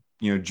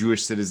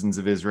Jewish citizens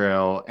of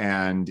Israel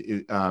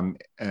and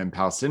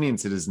Palestinian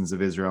citizens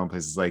of Israel in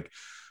places like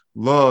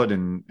Lod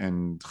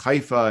and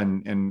Haifa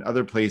and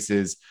other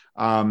places.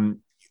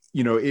 On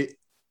the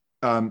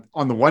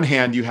one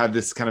hand, you have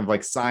this kind of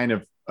like sign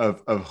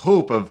of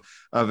hope of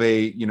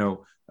a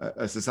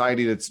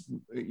society that's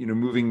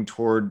moving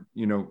toward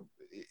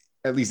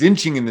at least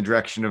inching in the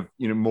direction of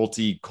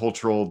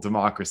multicultural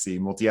democracy,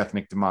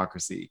 multi-ethnic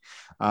democracy,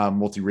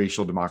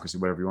 multiracial democracy,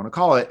 whatever you want to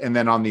call it. And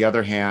then on the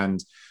other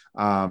hand,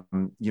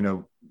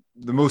 the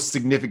most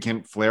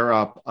significant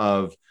flare-up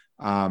of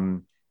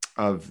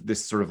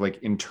this sort of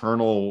like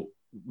internal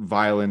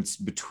violence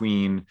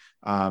between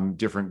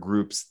different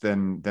groups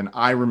than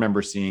I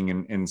remember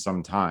seeing in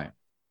some time.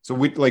 So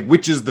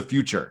which is the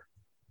future?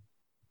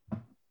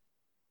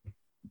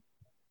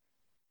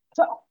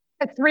 So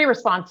three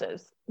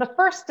responses. The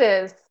first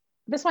is,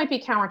 this might be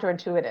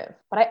counterintuitive,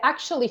 but I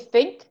actually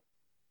think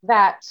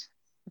that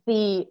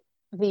the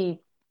the,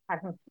 I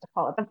don't know what to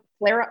call it, the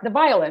flare up, the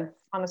violence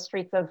on the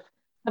streets of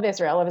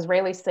Israel, of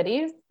Israeli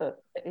cities that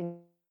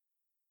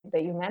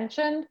you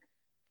mentioned.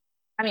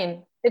 I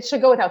mean, it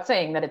should go without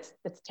saying that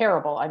it's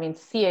terrible. I mean,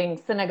 seeing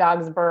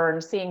synagogues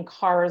burned, seeing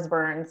cars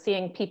burned,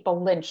 seeing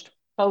people lynched,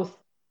 both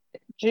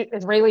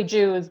Israeli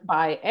Jews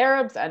by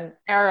Arabs and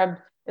Arab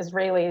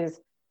Israelis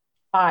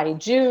by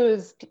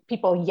Jews,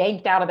 people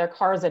yanked out of their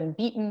cars and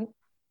beaten,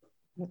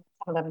 some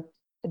of them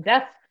to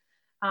death.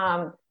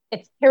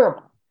 It's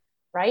terrible,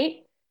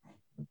 right?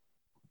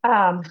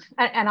 And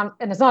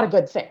it's not a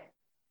good thing.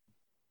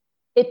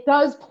 It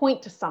does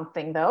point to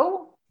something,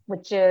 though,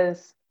 which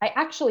is, I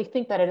actually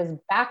think that it is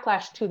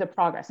backlash to the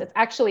progress. It's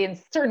actually, in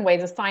certain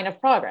ways, a sign of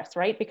progress,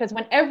 right? Because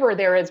whenever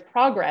there is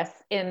progress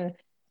in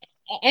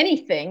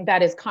anything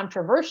that is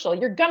controversial,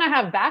 you're going to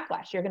have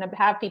backlash. You're going to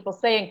have people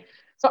saying,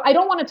 so I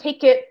don't want to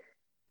take it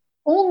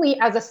only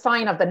as a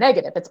sign of the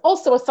negative. It's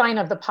also a sign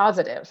of the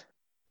positive.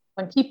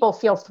 When people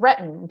feel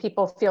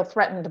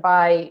threatened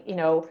by,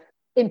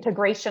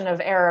 integration of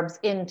Arabs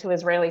into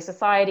Israeli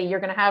society, you're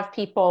going to have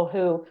people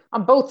who,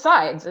 on both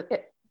sides,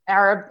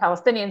 Arab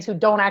Palestinians who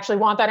don't actually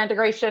want that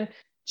integration,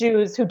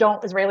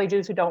 Israeli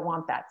Jews who don't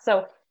want that.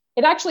 So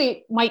it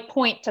actually might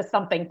point to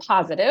something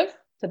positive,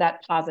 to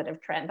that positive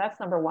trend. That's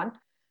number one.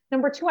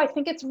 Number two, I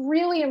think it's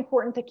really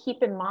important to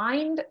keep in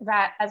mind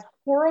that, as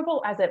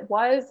horrible as it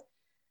was,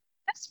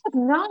 this was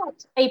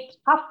not a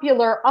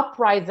popular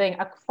uprising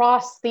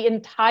across the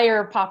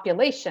entire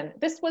population.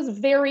 This was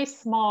very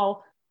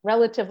small,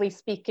 relatively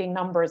speaking,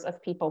 numbers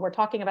of people. We're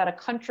talking about a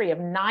country of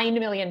 9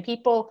 million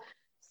people,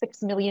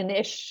 6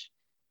 million-ish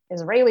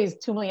Israelis,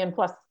 2 million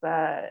plus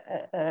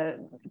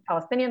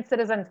Palestinian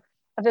citizens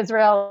of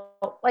Israel.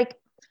 Like,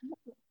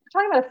 we're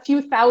talking about a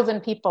few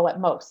thousand people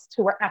at most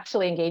who were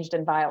actually engaged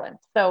in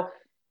violence. So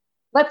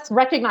let's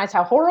recognize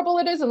how horrible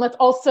it is, and let's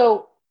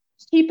also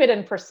keep it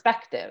in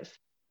perspective.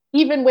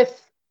 Even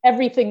with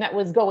everything that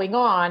was going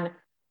on,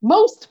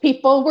 most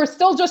people were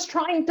still just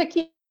trying to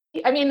keep,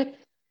 I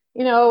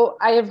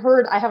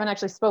haven't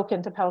actually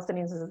spoken to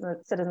Palestinian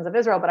citizens of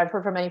Israel, but I've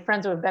heard from many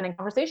friends who have been in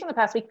conversation the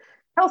past week.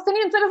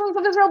 Palestinian citizens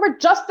of Israel were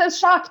just as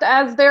shocked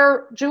as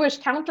their Jewish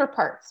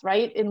counterparts,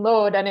 right? In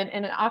Lod and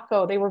in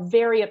Akko, they were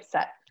very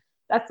upset.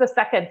 That's the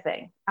second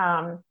thing,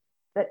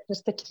 that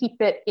just to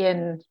keep it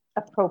in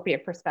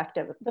appropriate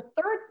perspective. The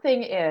third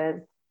thing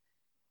is,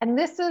 and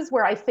this is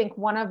where I think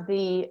one of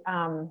the,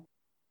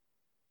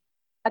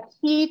 a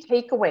key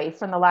takeaway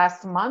from the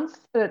last month,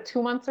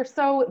 2 months or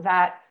so,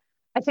 that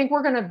I think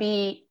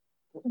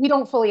we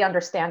don't fully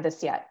understand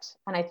this yet.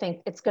 And I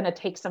think it's going to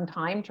take some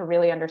time to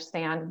really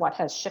understand what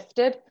has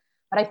shifted.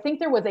 But I think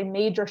there was a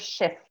major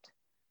shift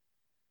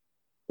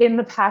in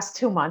the past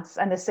 2 months.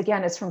 And this,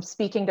 again, is from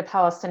speaking to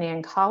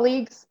Palestinian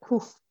colleagues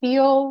who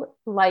feel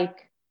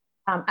like,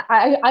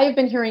 I have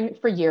been hearing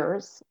for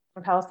years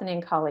from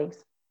Palestinian colleagues,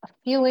 a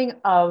feeling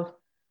of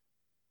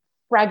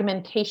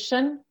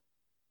fragmentation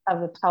of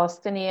the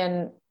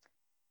Palestinian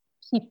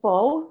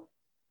people,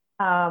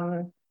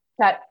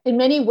 that in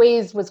many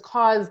ways was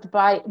caused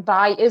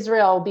by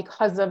Israel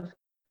because of,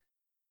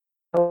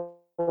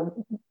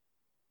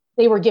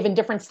 they were given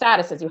different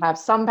statuses. You have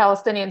some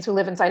Palestinians who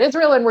live inside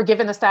Israel and were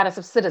given the status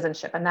of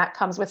citizenship, and that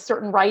comes with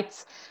certain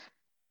rights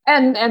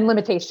and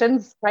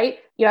limitations, right?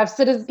 You have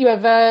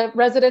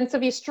residents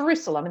of East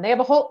Jerusalem, and they have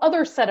a whole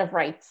other set of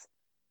rights,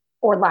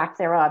 or lack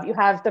thereof. You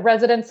have the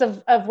residents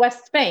of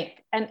West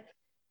Bank and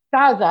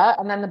Gaza,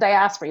 and then the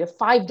diaspora. You have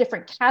 5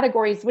 different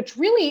categories, which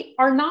really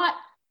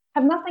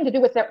have nothing to do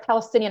with their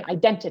Palestinian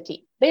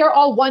identity. They are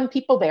all one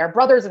people. They are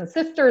brothers and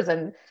sisters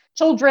and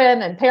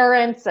children and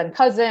parents and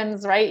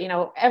cousins, right?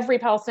 Every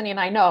Palestinian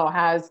I know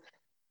has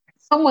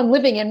someone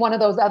living in one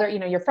of those other,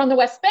 you're from the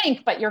West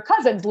Bank, but your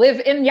cousins live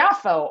in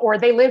Yaffo, or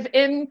they live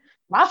in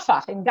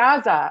Rafah in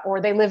Gaza,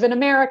 or they live in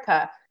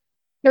America.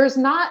 There's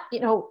not,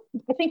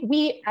 I think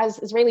we as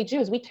Israeli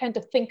Jews, we tend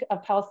to think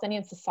of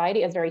Palestinian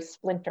society as very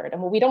splintered.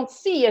 And what we don't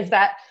see is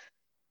that,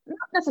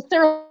 not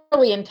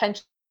necessarily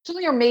intentionally,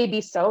 or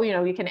maybe so,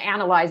 you can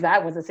analyze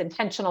that. Was this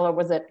intentional or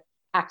was it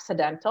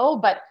accidental?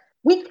 But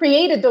we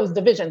created those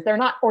divisions. They're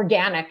not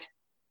organic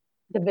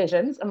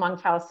divisions among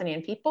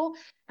Palestinian people.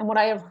 And what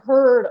I have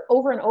heard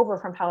over and over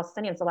from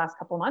Palestinians the last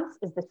couple of months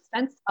is this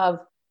sense of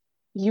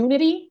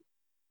unity,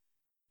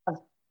 of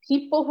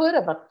peoplehood,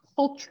 of a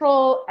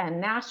cultural and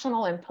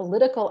national and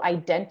political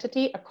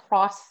identity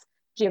across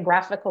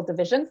geographical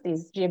divisions,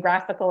 these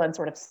geographical and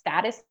sort of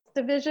status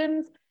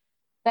divisions,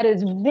 that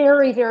is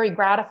very, very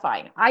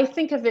gratifying. I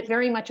think of it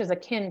very much as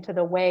akin to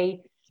the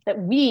way that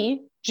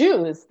we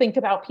Jews think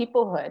about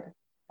peoplehood,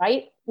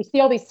 right? We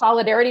see all these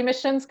solidarity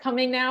missions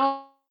coming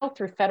now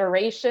through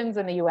federations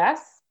in the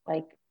US,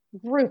 like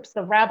groups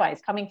of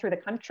rabbis coming through the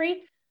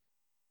country,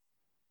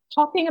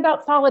 talking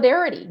about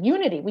solidarity,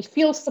 unity. We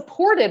feel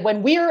supported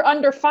when we're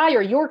under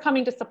fire. You're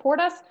coming to support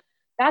us.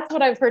 That's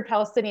what I've heard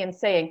Palestinians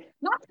saying.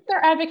 Not that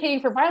they're advocating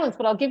for violence,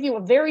 but I'll give you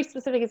a very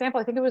specific example.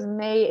 I think it was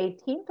May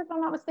 18th, if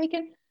I'm not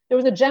mistaken. There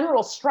was a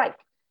general strike.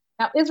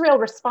 Now, Israel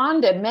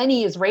responded,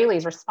 many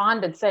Israelis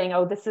responded saying,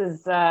 oh, this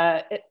is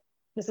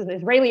this is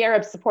Israeli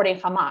Arabs supporting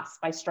Hamas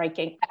by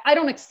striking. I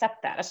don't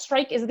accept that. A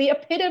strike is the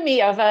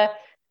epitome of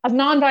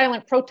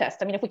nonviolent protest.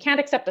 I mean, if we can't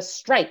accept a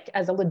strike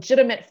as a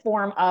legitimate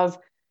form of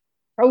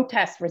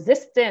protest,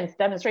 resistance,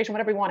 demonstration,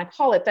 whatever you want to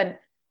call it, then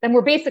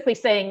we're basically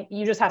saying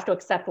you just have to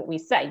accept what we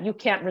say. You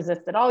can't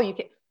resist at all.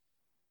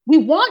 We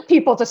want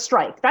people to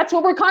strike. That's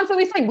what we're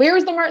constantly saying.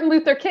 Where's the Martin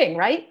Luther King,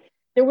 right?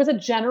 There was a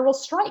general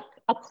strike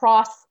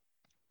across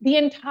the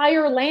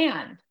entire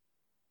land.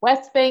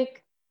 West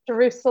Bank,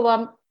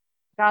 Jerusalem,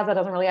 Gaza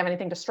doesn't really have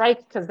anything to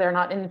strike because they're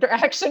not in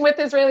interaction with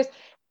Israelis.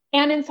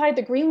 And inside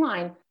the Green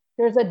Line,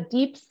 there's a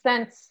deep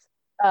sense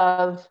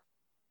of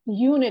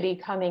unity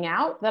coming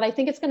out that I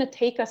think it's going to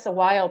take us a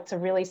while to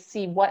really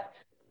see what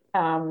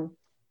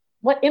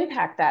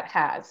impact that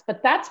has.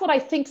 But that's what I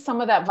think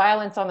some of that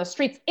violence on the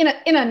streets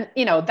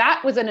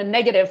that was in a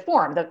negative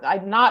form.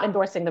 I'm not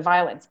endorsing the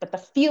violence, but the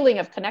feeling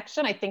of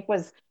connection, I think,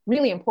 was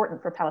really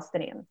important for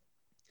Palestinians.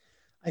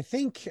 I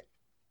think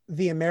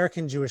the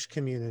American Jewish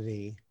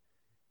community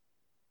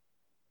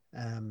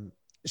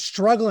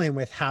struggling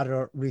with how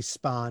to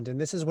respond. And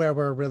this is where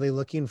we're really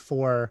looking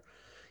for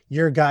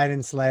your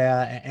guidance,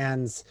 Leah,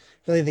 and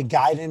really the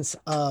guidance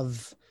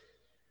of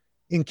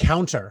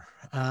Encounter.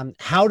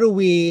 How do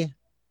we,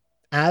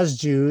 as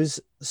Jews,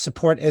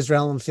 support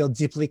Israel and feel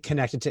deeply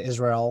connected to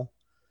Israel?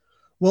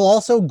 We'll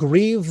also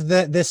grieve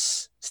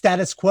this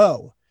status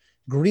quo,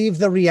 grieve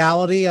the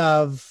reality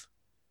of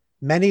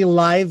many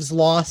lives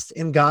lost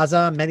in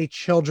Gaza, many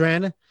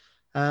children.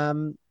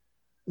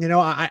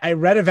 I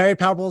read a very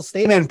powerful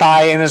statement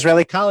by an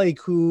Israeli colleague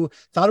who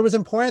thought it was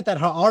important that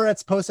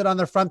Haaretz posted on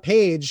their front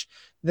page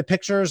the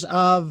pictures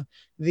of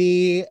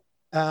the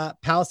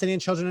Palestinian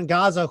children in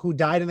Gaza who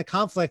died in the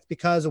conflict,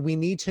 because we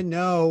need to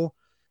know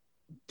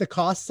the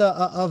costs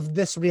of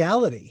this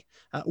reality.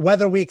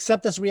 Whether we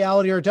accept this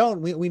reality or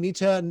don't, we need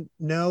to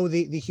know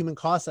the human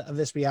cost of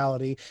this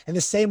reality, in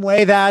the same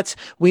way that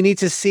we need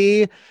to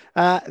see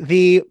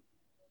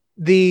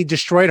the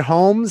destroyed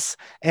homes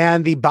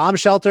and the bomb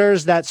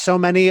shelters that so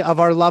many of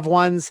our loved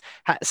ones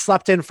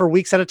slept in for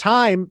weeks at a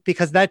time,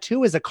 because that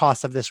too is a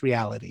cost of this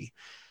reality.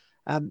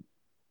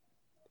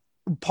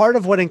 Part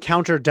of what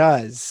Encounter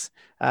does,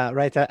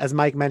 right, as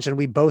Mike mentioned,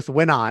 we both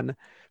win on.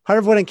 Part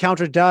of what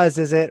Encounter does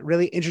is it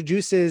really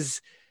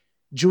introduces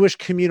Jewish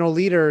communal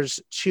leaders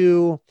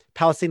to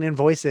Palestinian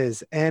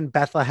voices in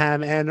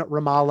Bethlehem and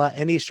Ramallah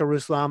and East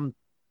Jerusalem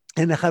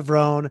and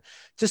Hebron,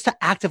 just to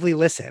actively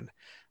listen.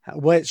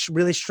 What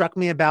really struck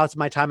me about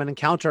my time in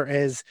Encounter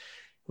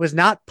was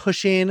not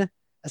pushing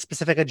a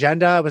specific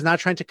agenda. It was not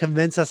trying to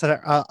convince us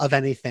of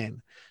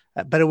anything,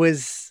 but it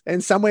was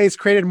in some ways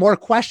created more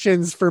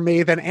questions for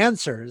me than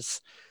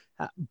answers.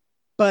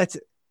 But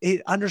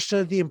it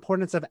understood the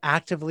importance of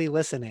actively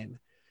listening.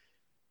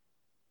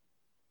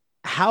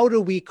 How do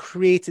we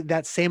create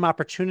that same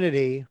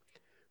opportunity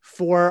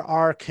for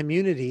our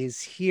communities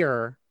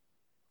here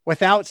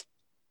without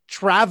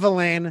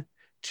traveling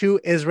to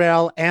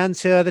Israel and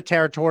to the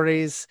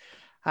territories?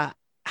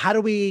 How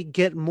do we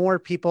get more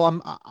people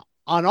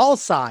on all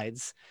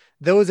sides,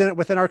 those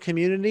within our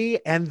community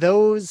and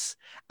those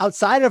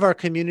outside of our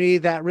community,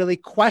 that really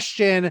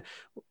question,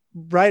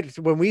 right?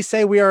 When we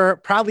say we are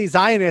proudly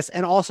Zionists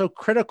and also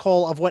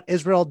critical of what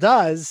Israel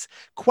does,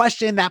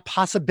 question that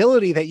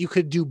possibility that you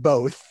could do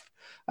both,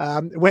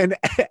 when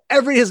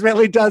every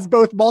Israeli does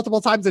both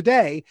multiple times a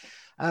day.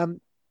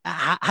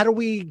 How do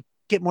we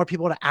get more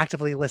people to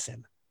actively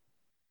listen?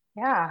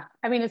 Yeah,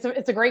 I mean,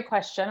 it's a great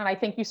question. And I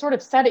think you sort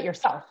of said it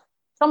yourself.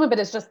 Some of it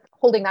is just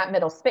holding that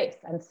middle space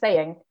and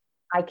saying,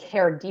 I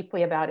care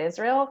deeply about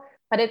Israel,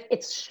 but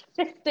it's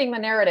shifting the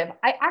narrative.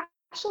 I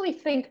actually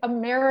think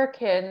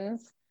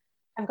Americans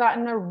have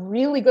gotten a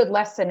really good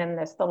lesson in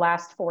this the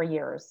last 4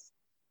 years.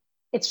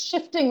 It's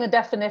shifting the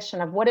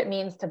definition of what it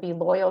means to be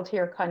loyal to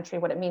your country,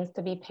 what it means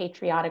to be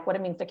patriotic, what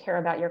it means to care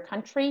about your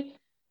country.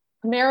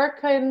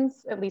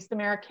 Americans, at least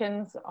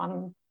Americans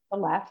on the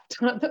left,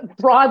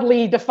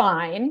 broadly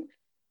defined,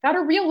 got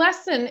a real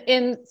lesson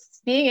in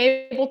being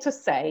able to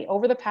say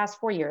over the past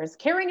 4 years,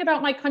 caring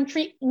about my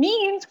country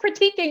means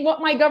critiquing what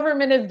my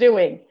government is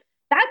doing.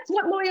 That's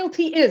what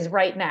loyalty is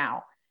right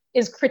now,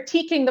 is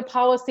critiquing the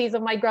policies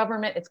of my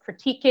government. It's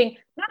critiquing,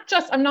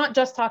 I'm not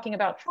just talking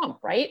about Trump,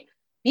 right?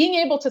 Being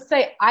able to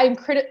say,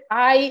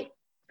 I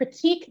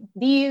critique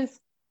these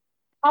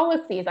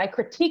policies, I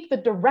critique the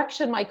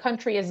direction my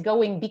country is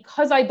going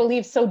because I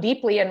believe so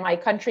deeply in my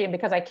country and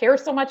because I care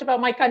so much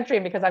about my country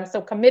and because I'm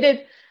so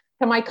committed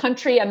to my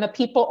country and the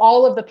people,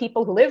 all of the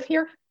people who live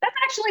here. That's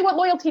actually what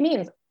loyalty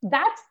means.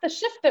 That's the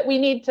shift that we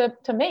need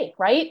to make,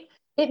 right?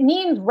 It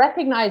means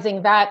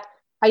recognizing that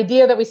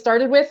idea that we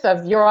started with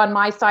of you're on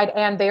my side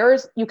and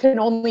theirs. You can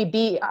only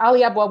be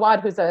Ali Abu Awad,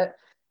 who's a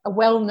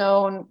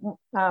well-known,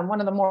 one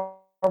of the more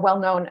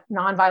well-known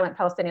nonviolent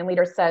Palestinian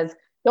leaders, says,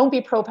 don't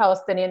be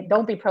pro-Palestinian,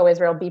 don't be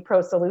pro-Israel, be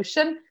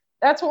pro-solution.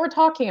 That's what we're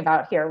talking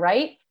about here,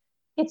 right?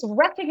 It's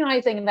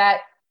recognizing that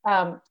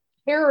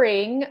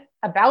caring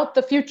about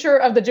the future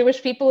of the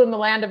Jewish people in the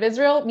land of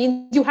Israel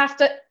means you have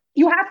to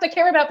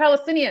care about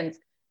Palestinians.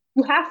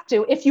 You have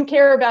to, if you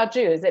care about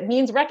Jews. It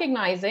means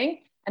recognizing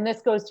and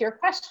this goes to your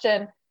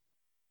question,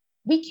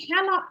 we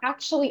cannot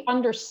actually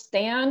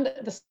understand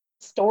the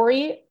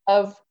story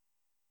of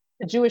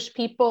the Jewish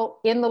people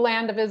in the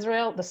land of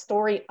Israel, the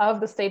story of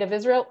the state of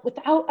Israel,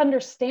 without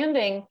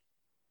understanding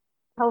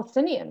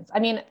Palestinians. I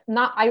mean,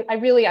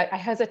 I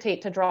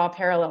hesitate to draw a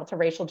parallel to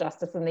racial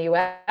justice in the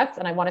US.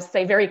 And I want to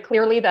say very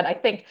clearly that I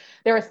think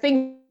there are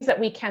things that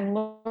we can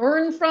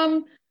learn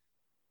from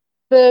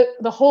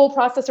the whole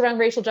process around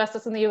racial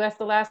justice in the US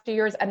the last few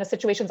years, and the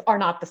situations are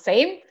not the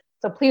same.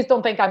 So please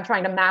don't think I'm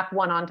trying to map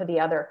one onto the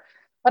other.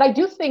 But I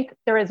do think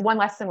there is one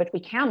lesson which we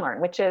can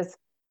learn, which is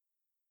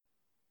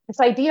this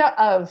idea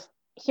of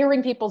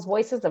hearing people's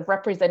voices, of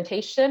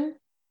representation.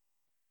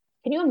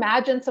 Can you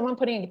imagine someone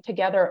putting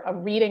together a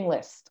reading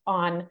list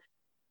on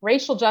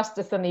racial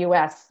justice in the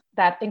US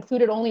that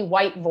included only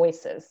white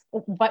voices,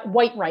 but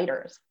white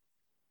writers?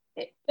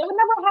 It would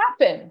never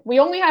happen. We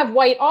only have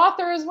white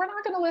authors. We're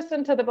not going to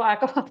listen to the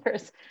Black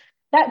authors.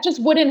 That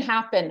just wouldn't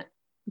happen.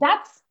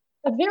 That's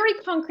a very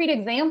concrete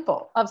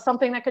example of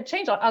something that could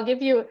change. I'll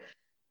give you,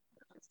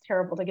 it's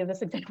terrible to give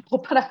this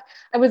example, but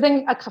I was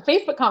in a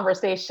Facebook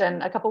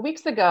conversation a couple of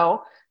weeks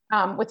ago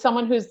with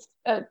someone who's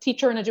a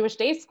teacher in a Jewish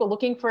day school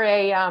looking for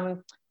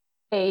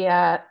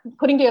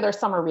putting together a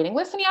summer reading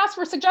list. And he asked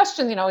for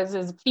suggestions. You know,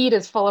 his feed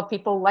is full of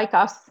people like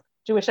us,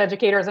 Jewish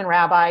educators and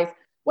rabbis.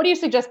 What do you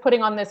suggest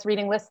putting on this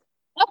reading list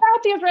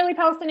about the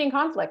Israeli-Palestinian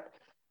conflict?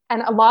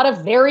 And a lot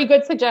of very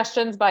good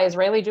suggestions by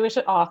Israeli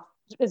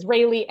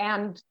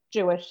and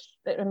Jewish,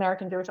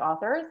 American Jewish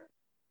authors.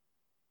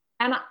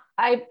 And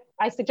I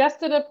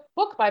suggested a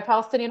book by a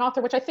Palestinian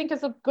author, which I think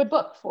is a good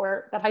book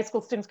that high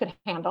school students could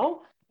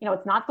handle. You know,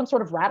 it's not some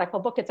sort of radical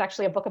book. It's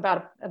actually a book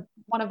about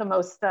one of the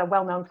most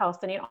well-known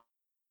Palestinian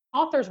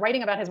authors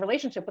writing about his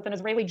relationship with an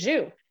Israeli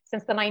Jew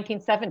since the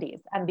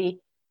 1970s and the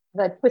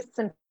twists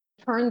and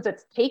turns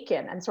it's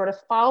taken, and sort of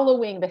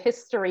following the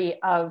history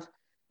of,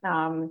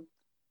 since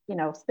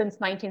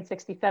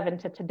 1967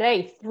 to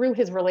today through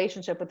his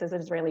relationship with this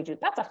Israeli Jew.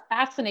 That's a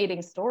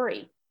fascinating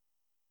story.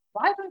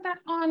 Why isn't that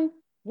on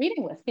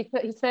reading list?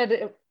 He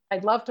said,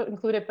 I'd love to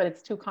include it, but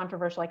it's too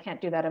controversial. I can't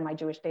do that in my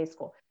Jewish day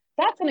school.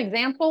 That's an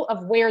example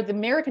of where the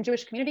American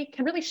Jewish community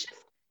can really shift,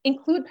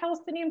 include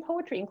Palestinian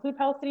poetry, include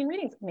Palestinian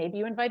readings. Maybe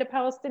you invite a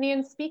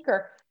Palestinian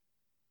speaker.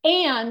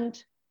 And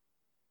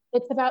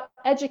it's about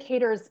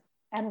educators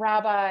and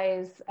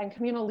rabbis and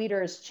communal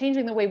leaders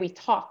changing the way we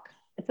talk.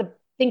 It's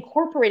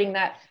incorporating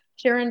that.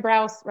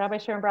 Rabbi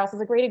Sharon Brous is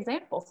a great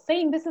example,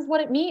 saying this is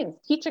what it means,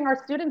 teaching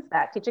our students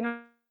that, teaching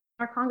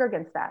our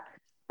congregants that.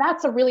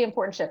 That's a really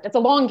important shift. It's a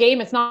long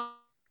game. It's not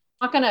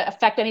going to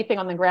affect anything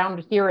on the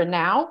ground here and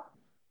now,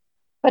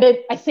 but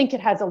I think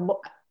it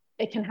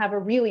can have a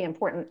really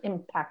important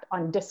impact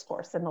on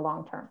discourse in the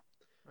long term.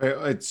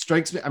 It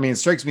strikes me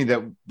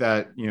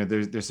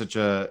that there's such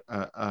a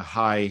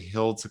high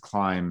hill to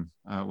climb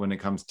when it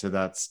comes to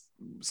that.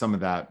 Some of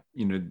that,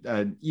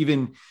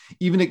 even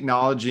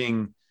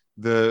acknowledging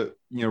the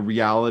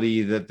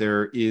reality that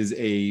there is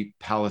a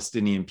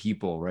Palestinian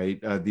people, right?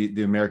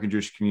 The American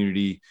Jewish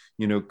community,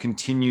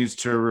 continues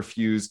to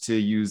refuse to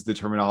use the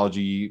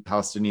terminology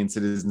Palestinian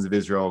citizens of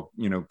Israel,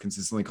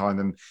 consistently calling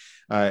them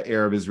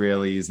Arab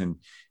Israelis,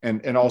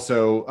 and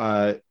also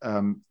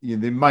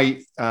they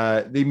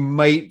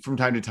might from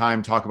time to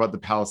time talk about the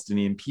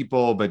Palestinian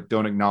people, but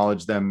don't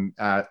acknowledge them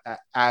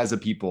as a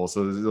people.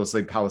 So they'll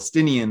say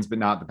Palestinians, but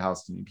not the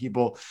Palestinian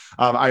people.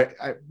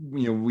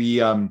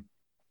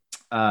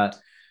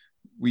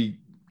 We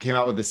came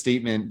out with a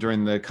statement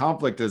during the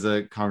conflict as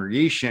a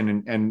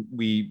congregation, and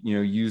we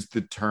used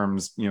the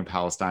terms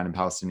Palestine and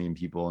Palestinian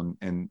people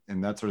and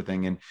that sort of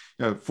thing.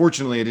 And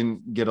fortunately, I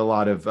didn't get a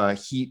lot of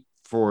heat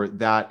for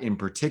that in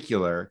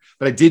particular,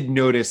 but I did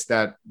notice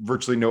that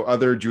virtually no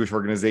other Jewish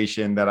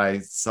organization that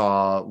I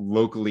saw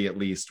locally, at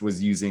least,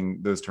 was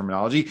using those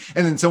terminology.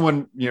 And then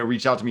someone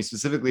reached out to me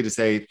specifically to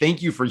say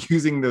thank you for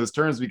using those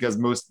terms, because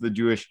most of the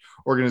Jewish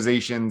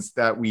organizations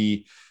that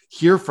we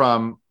hear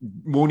from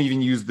won't even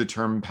use the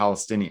term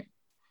Palestinian.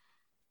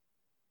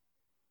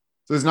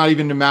 So it's not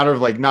even a matter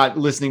of not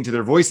listening to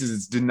their voices;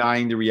 it's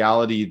denying the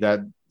reality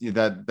that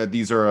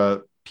these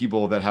are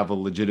people that have a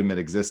legitimate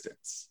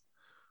existence.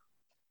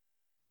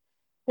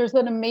 There's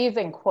an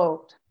amazing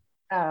quote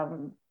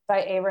by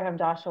Abraham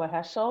Joshua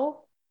Heschel,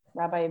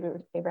 Rabbi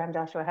Abraham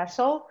Joshua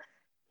Heschel.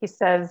 He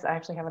says, I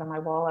actually have it on my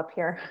wall up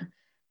here.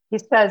 He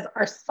says,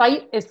 our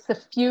sight is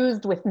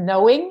suffused with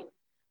knowing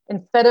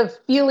instead of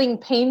feeling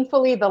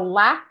painfully the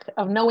lack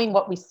of knowing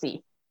what we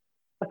see.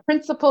 The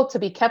principle to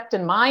be kept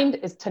in mind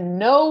is to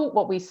know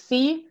what we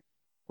see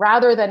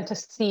rather than to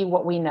see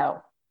what we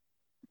know.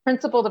 The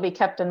principle to be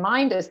kept in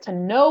mind is to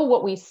know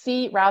what we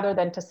see rather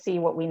than to see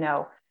what we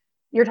know.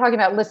 You're talking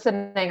about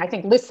listening. I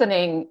think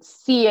listening,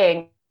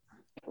 seeing,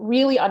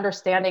 really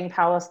understanding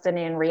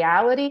Palestinian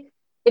reality.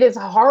 It is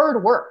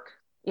hard work.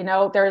 We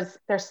have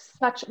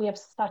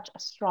such a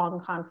strong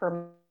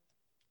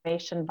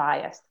confirmation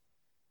bias,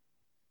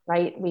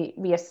 right?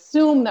 We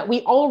assume that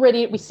we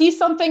see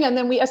something, and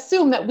then we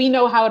assume that we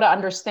know how to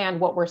understand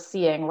what we're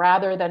seeing,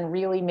 rather than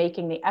really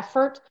making the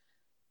effort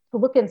to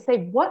look and say,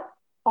 what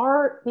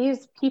are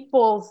these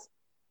people's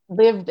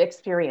lived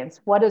experience?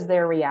 What is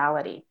their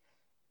reality?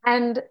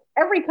 And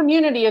every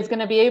community is going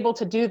to be able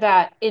to do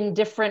that in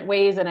different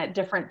ways and at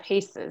different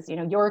paces. You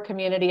know, your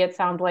community, it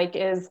sounds like,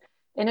 is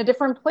in a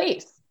different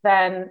place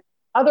than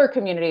other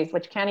communities,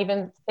 which can't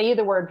even say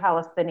the word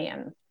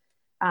Palestinian.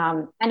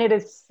 And it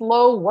is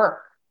slow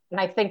work. And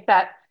I think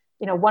that,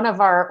 you know, one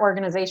of our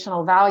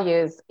organizational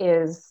values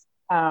is,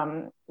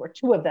 or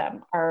two of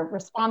them, are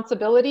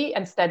responsibility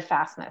and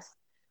steadfastness.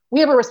 We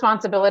have a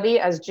responsibility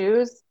as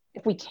Jews.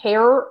 If we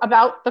care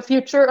about the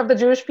future of the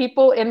Jewish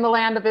people in the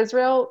land of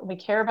Israel, we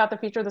care about the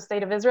future of the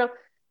state of Israel,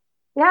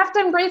 we have to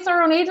embrace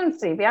our own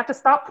agency. We have to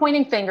stop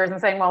pointing fingers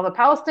and saying, well, the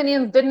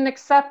Palestinians didn't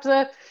accept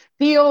the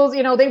deals,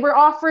 you know, they were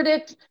offered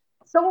it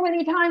so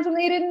many times and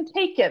they didn't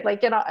take it.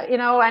 Like, and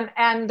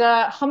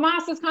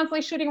Hamas is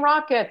constantly shooting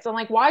rockets. And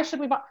like, why should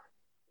we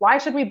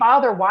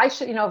bother? Why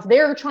should, you know, if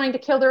they're trying to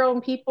kill their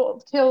own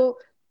people,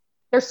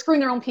 they're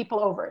screwing their own people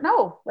over.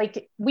 No,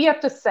 like we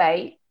have to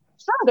say,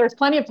 sure, there's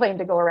plenty of blame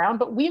to go around,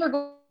 but we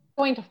are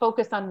going to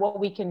focus on what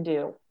we can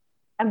do.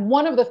 And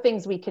one of the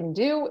things we can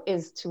do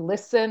is to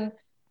listen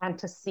and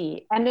to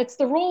see. And it's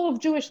the role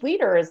of Jewish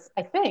leaders,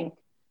 I think,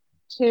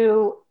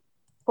 to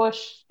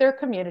push their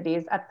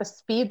communities at the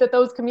speed that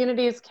those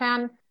communities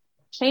can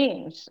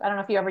change. I don't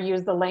know if you ever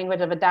use the language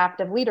of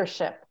adaptive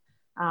leadership,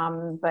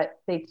 but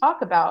they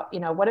talk about, you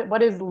know,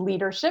 what is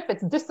leadership?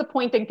 It's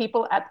disappointing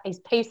people at a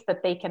pace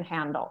that they can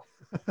handle.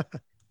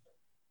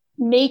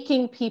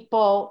 Making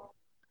people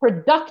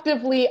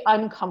productively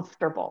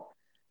uncomfortable.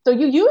 So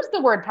you use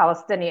the word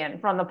Palestinian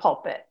from the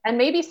pulpit, and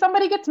maybe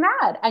somebody gets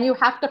mad, and you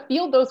have to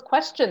field those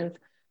questions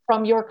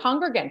from your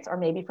congregants, or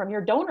maybe from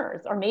your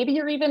donors, or maybe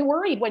you're even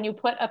worried when you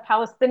put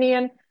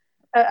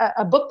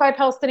a book by a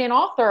Palestinian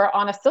author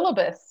on a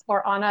syllabus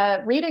or on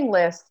a reading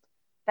list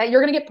that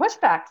you're going to get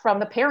pushback from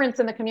the parents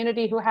in the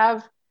community who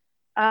have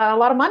a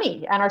lot of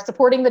money and are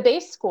supporting the day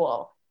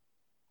school.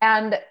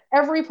 And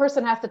every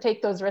person has to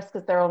take those risks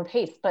at their own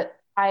pace. But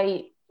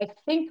I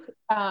think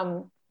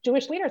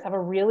Jewish leaders have a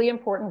really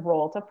important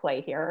role to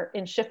play here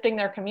in shifting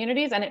their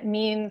communities, and it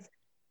means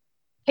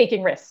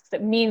taking risks.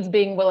 It means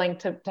being willing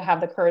to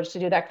have the courage to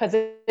do that, because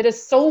it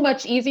is so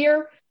much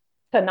easier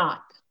to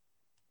not.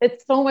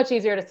 It's so much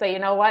easier to say, you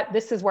know what,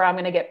 this is where I'm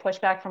going to get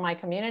pushback from my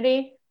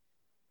community.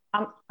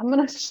 I'm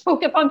going to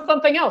focus on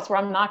something else where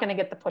I'm not going to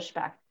get the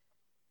pushback.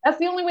 That's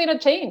the only way to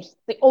change,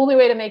 the only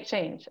way to make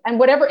change. And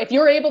whatever, if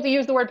you're able to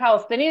use the word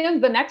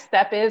Palestinians, the next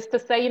step is to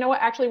say, you know what,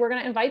 actually, we're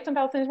going to invite some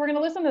Palestinians, we're going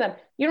to listen to them.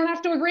 You don't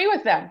have to agree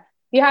with them.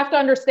 You have to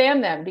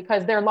understand them,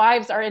 because their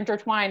lives are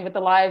intertwined with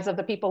the lives of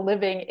the people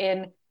living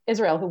in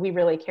Israel who we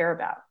really care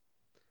about.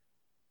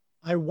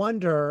 I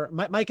wonder,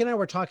 Mike and I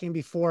were talking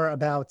before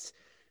about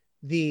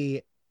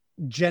the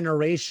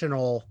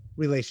generational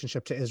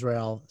relationship to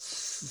Israel,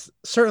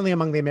 certainly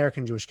among the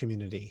American Jewish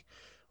community,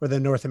 or the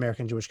North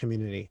American Jewish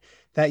community,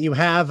 that you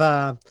have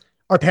our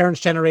parents'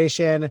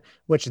 generation,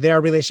 which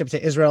their relationship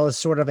to Israel is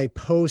sort of a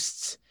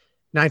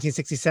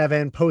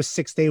post-1967,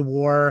 post-Six-Day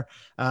War.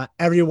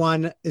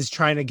 Everyone is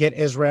trying to get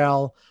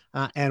Israel,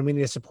 and we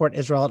need to support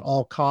Israel at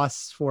all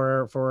costs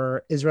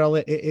for Israel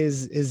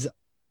is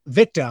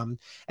victim.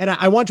 And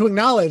I want to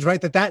acknowledge, right,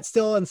 that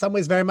still in some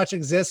ways very much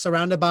exists,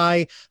 surrounded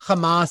by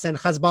Hamas and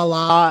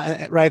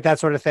Hezbollah, right, that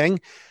sort of thing.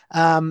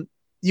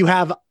 You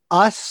have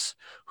us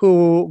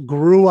who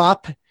grew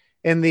up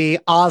in the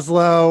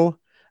Oslo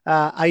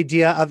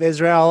idea of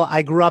Israel.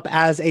 I grew up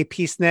as a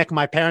peacenik.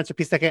 My parents are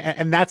peacenik,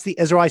 and that's the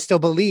Israel I still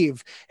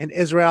believe, an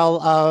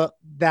Israel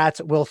that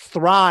will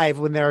thrive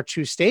when there are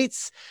two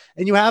states.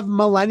 And you have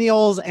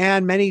millennials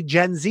and many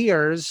Gen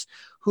Zers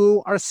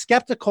who are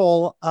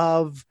skeptical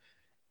of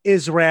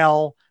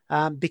Israel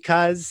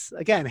because,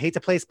 again, hate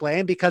to place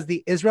blame, because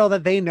the Israel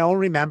that they know and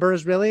remember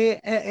is really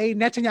a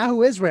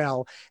Netanyahu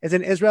Israel, is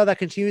an Israel that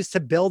continues to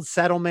build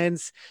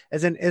settlements,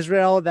 is an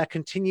Israel that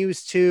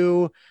continues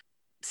to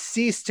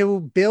cease to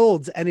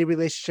build any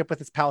relationship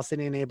with its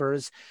Palestinian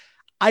neighbors.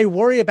 I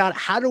worry about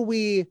how do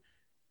we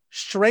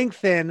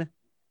strengthen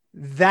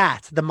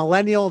that, the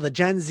millennial, the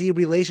Gen Z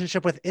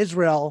relationship with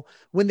Israel,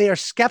 when they are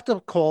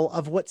skeptical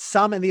of what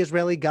some in the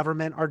Israeli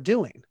government are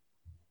doing.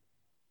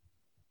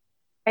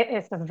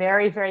 It's a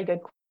very, very good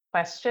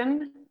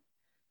question.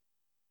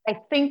 I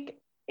think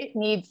it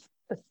needs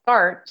to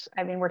start,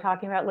 I mean, we're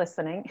talking about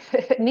listening.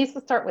 It needs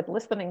to start with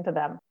listening to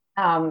them.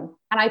 And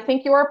I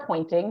think you are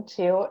pointing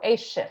to a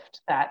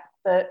shift that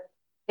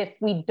if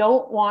we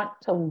don't want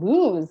to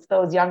lose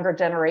those younger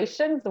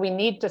generations, we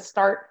need to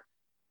start.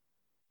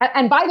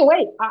 And by the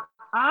way,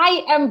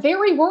 I am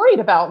very worried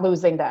about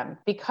losing them,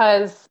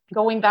 because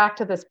going back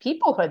to this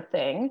peoplehood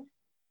thing,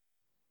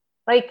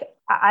 like,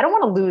 I don't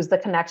want to lose the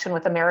connection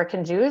with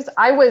American Jews.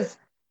 I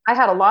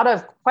had a lot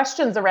of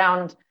questions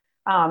around,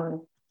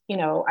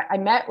 I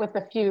met with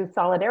a few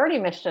solidarity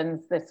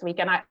missions this week,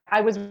 and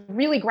I was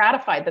really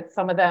gratified that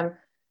some of them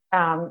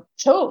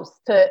chose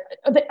to,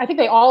 I think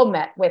they all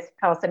met with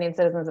Palestinian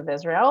citizens of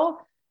Israel.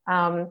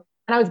 And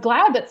I was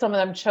glad that some of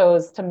them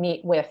chose to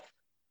meet with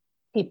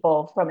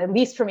people at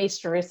least from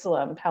East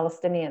Jerusalem,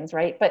 Palestinians,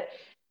 right? But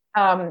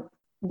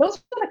those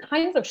are the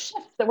kinds of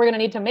shifts that we're going to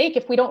need to make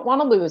if we don't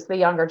want to lose the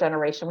younger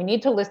generation. We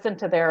need to listen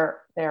to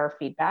their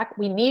feedback.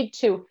 We need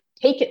to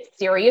take it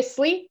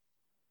seriously,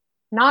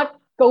 not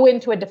go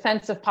into a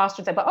defensive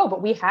posture and say,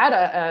 but we had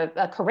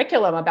a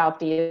curriculum about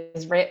the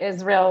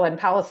Israel and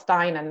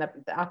Palestine and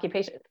the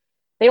occupation.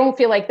 They don't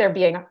feel like they're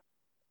being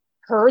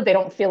heard. They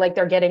don't feel like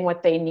they're getting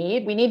what they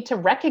need. We need to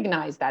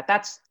recognize that.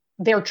 That's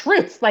their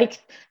truth. Like,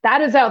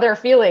 that is how they're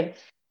feeling.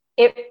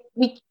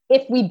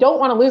 If we don't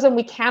want to lose them,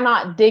 we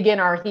cannot dig in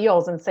our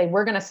heels and say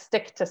we're going to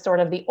stick to sort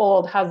of the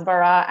old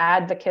Hasbara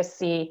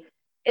advocacy.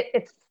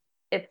 It's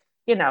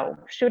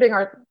shooting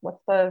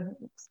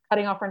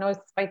cutting off our nose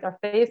to spite our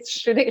face,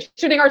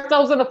 shooting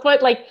ourselves in the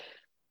foot. Like,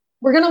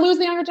 we're going to lose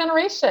the younger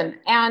generation,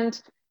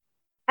 and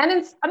I'm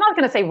not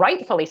going to say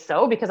rightfully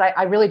so, because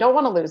I really don't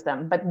want to lose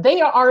them. But they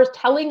are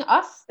telling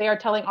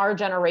our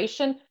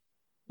generation,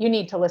 you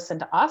need to listen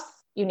to us.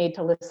 You need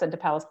to listen to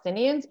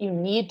Palestinians. You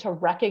need to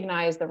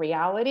recognize the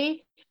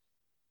reality.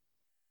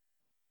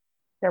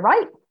 They're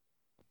right.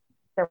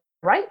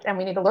 And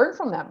we need to learn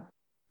from them.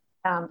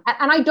 And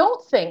I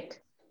don't think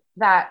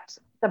that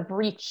the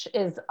breach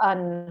is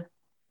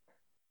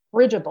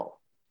unbridgeable.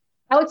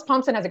 Alex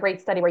Thompson has a great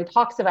study where he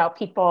talks about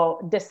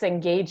people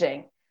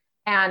disengaging.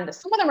 And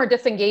some of them are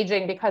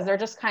disengaging because they're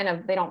just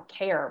they don't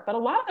care. But a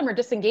lot of them are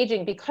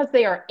disengaging because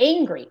they are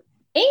angry.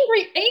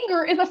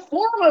 Anger is a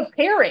form of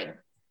caring.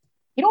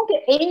 You don't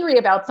get angry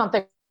about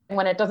something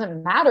when it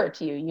doesn't matter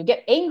to you. You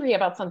get angry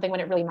about something when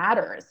it really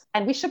matters.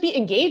 And we should be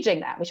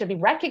engaging that. We should be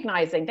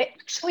recognizing they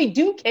actually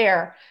do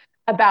care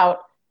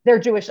about their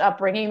Jewish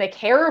upbringing. They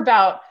care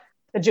about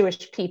the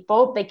Jewish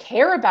people. They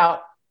care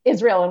about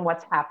Israel and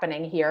what's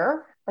happening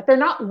here, but they're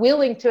not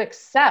willing to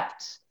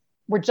accept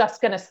we're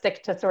just going to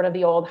stick to sort of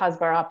the old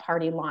Hasbara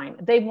party line.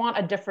 They want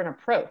a different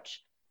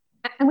approach.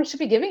 And we should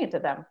be giving it to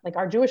them. Like,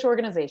 our Jewish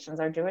organizations,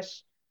 our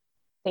Jewish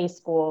day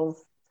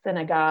schools,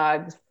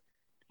 synagogues,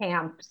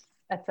 camps,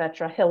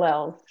 etc.,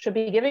 Hillels, should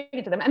be giving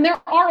it to them. And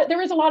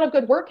there is a lot of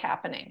good work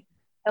happening.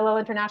 Hillel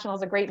International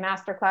is a great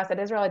masterclass at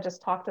Israel. I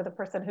just talked to the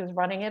person who's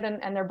running it,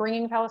 and they're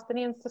bringing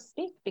Palestinians to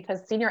speak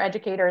because senior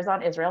educators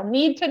on Israel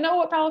need to know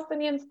what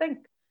Palestinians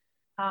think.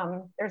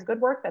 There's good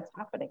work that's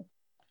happening.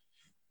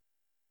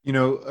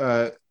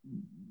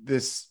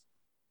 This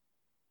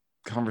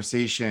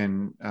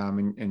conversation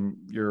and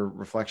your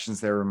reflections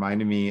there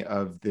reminded me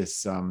of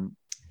this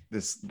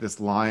this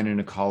line in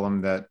a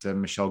column that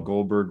Michelle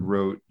Goldberg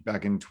wrote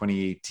back in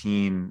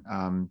 2018.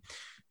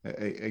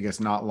 I guess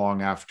not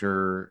long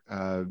after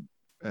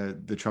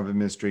the Trump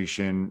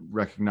administration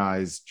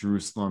recognized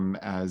Jerusalem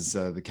as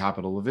the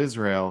capital of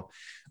Israel,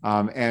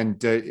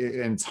 and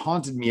it's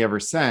haunted me ever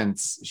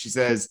since. She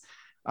says,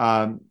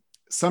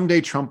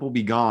 "Someday Trump will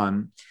be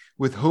gone.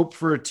 With hope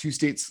for a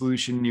two-state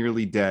solution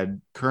nearly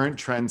dead, current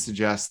trends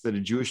suggest that a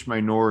Jewish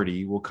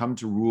minority will come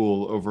to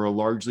rule over a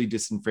largely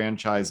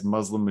disenfranchised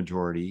Muslim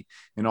majority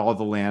in all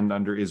the land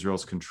under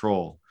Israel's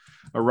control.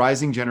 A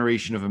rising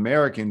generation of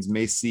Americans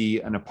may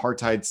see an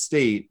apartheid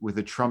state with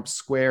a Trump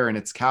square in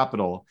its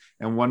capital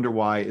and wonder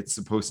why it's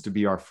supposed to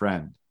be our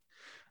friend."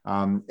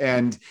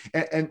 And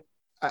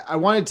I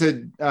wanted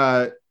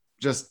to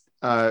just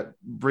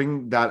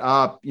bring that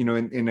up,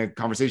 in a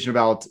conversation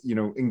about,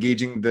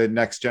 engaging the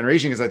next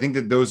generation, because I think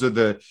that those are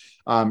the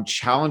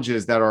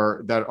challenges that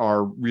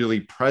are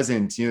really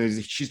present.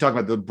 She's talking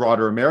about the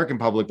broader American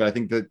public, but I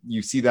think that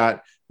you see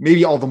that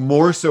maybe all the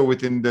more so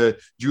within the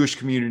Jewish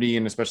community,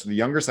 and especially the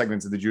younger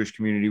segments of the Jewish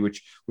community,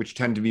 which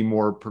tend to be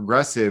more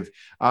progressive.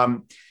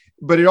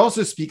 But it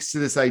also speaks to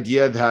this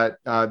idea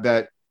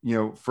that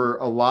for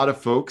a lot of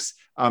folks,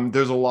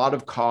 there's a lot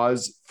of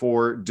cause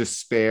for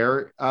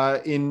despair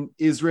in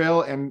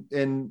Israel and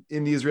in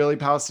the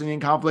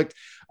Israeli-Palestinian conflict.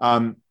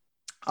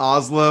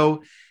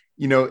 Oslo,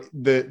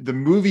 the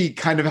movie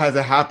kind of has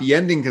a happy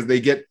ending because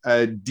they get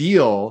a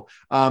deal,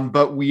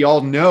 but we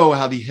all know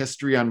how the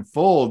history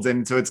unfolds,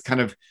 and so it's kind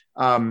of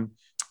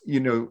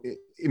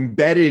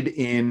embedded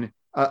in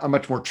a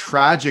much more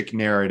tragic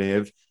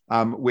narrative,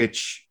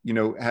 which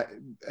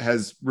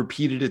has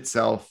repeated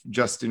itself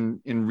just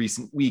in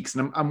recent weeks.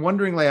 And I'm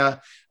wondering,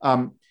 Leah,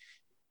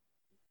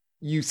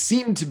 you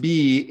seem to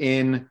be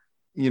in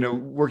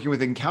working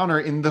with Encounter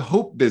in the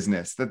hope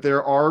business, that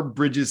there are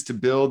bridges to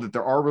build, that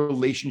there are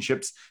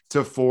relationships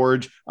to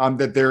forge,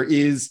 that there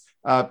is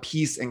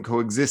peace and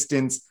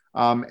coexistence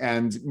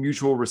and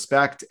mutual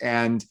respect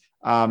and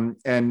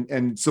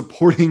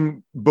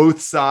supporting both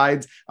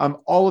sides.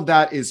 All of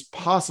that is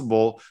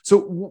possible. So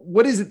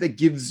what is it that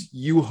gives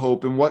you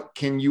hope, and what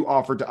can you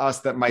offer to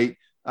us that might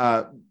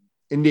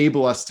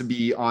enable us to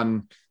be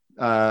on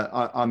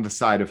the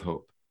side of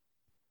hope?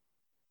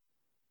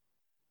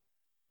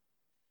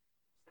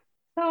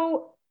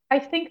 So I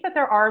think that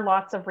there are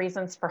lots of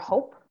reasons for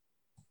hope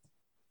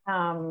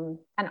and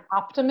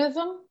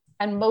optimism,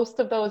 and most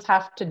of those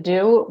have to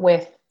do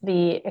with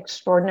the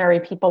extraordinary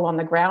people on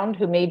the ground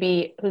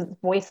whose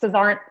voices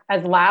aren't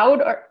as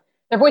loud, or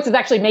their voices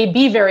actually may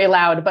be very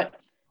loud, but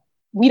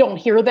we don't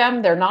hear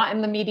them. They're not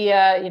in the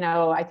media.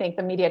 I think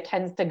the media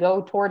tends to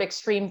go toward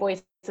extreme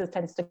voices,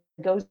 tends to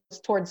go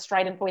towards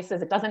strident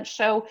voices. It doesn't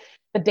show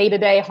the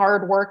day-to-day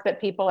hard work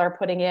that people are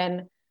putting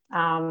in.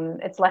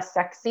 It's less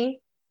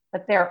sexy,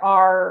 but there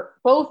are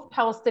both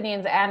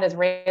Palestinians and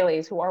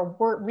Israelis who are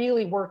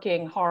really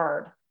working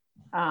hard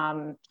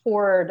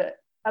toward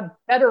a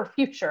better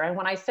future. And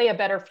when I say a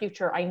better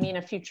future, I mean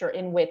a future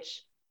in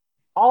which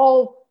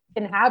all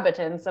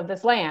inhabitants of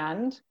this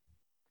land,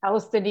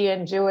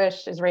 Palestinian,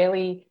 Jewish,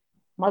 Israeli,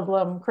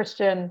 Muslim,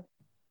 Christian,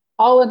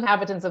 all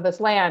inhabitants of this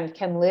land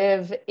can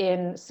live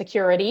in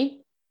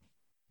security,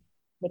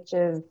 which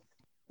is,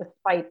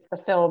 despite the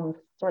film's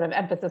sort of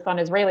emphasis on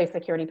Israeli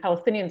security,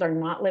 Palestinians are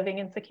not living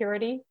in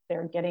security.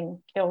 They're getting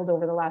killed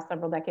over the last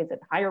several decades at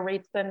higher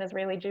rates than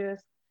Israeli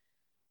Jews.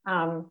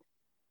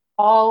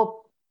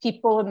 All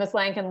people in this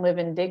land can live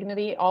in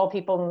dignity. All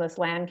people in this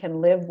land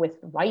can live with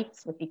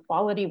rights, with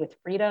equality, with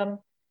freedom.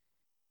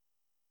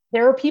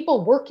 There are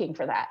people working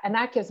for that, and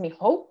that gives me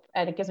hope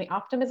and it gives me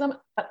optimism.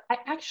 But I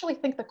actually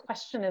think the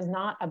question is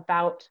not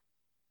about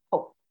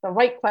hope. The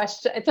right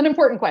question, it's an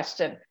important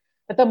question,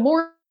 but the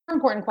more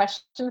important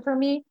question for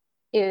me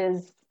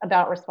is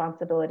about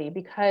responsibility,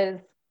 because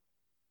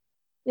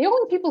the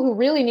only people who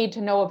really need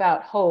to know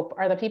about hope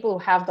are the people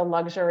who have the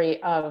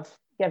luxury of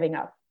giving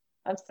up,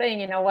 of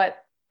saying, you know what,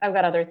 I've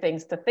got other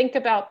things to think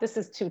about. This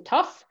is too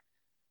tough.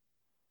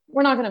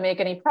 We're not going to make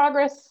any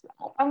progress.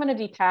 I'm going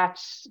to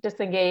detach,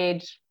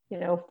 disengage,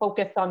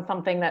 focus on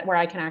something where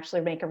I can actually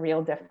make a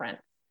real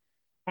difference.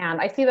 And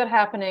I see that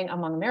happening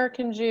among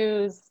American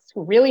Jews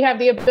who really have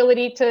the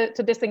ability to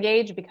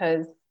disengage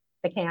because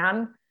they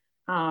can.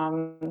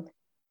 And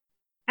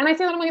I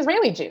see that among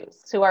Israeli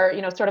Jews who are,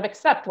 sort of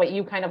accept what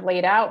you kind of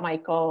laid out,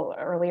 Michael,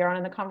 earlier on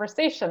in the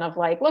conversation of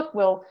like, look,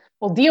 we'll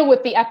deal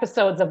with the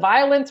episodes of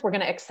violence. We're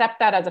going to accept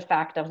that as a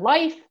fact of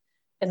life.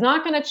 It's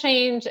not going to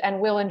change, and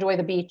we'll enjoy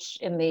the beach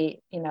in the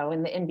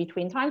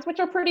in-between times,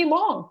 which are pretty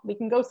long. We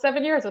can go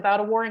 7 years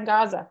without a war in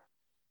Gaza.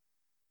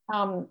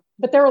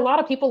 But there are a lot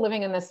of people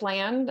living in this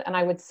land, and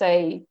I would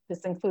say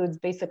this includes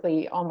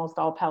basically almost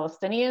all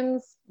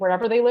Palestinians,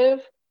 wherever they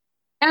live.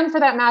 And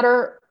for that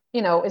matter,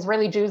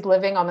 Israeli Jews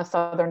living on the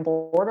southern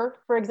border,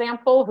 for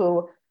example,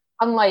 who,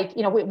 unlike,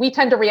 we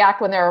tend to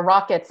react when there are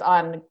rockets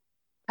on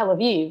Tel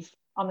Aviv,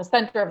 on the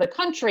center of the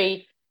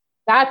country.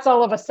 That's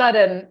all of a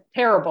sudden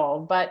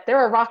terrible, but there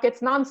are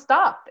rockets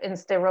nonstop in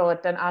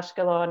Sderot and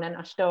Ashkelon and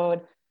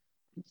Ashdod.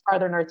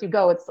 Farther north you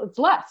go, it's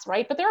less,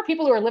 right? But there are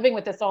people who are living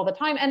with this all the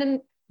time, and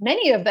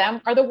many of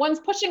them are the ones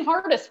pushing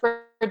hardest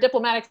for a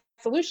diplomatic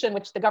solution,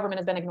 which the government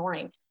has been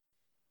ignoring.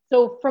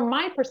 So from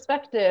my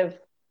perspective,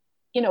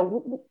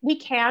 we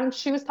can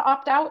choose to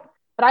opt out,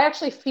 but I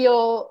actually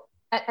feel,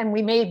 and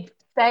we may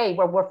say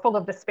we're full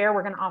of despair,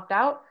 we're going to opt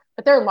out,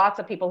 but there are lots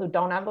of people who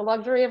don't have the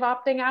luxury of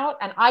opting out.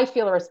 And I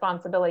feel a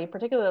responsibility,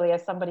 particularly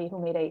as somebody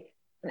who made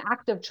an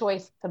active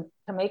choice to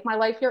make my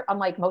life here,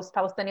 unlike most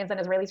Palestinians and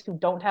Israelis who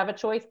don't have a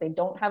choice. They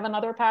don't have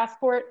another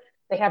passport.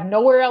 They have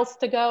nowhere else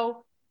to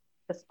go,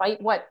 despite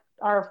what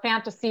our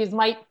fantasies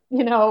might,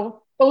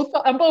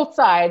 on both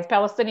sides,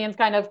 Palestinians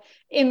kind of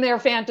in their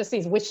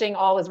fantasies wishing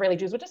all Israeli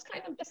Jews would just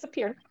kind of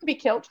disappear, not be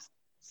killed, just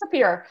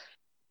disappear.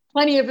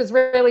 Plenty of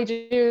Israeli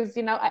Jews,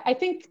 I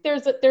think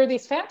there are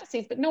these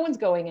fantasies, but no one's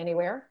going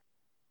anywhere.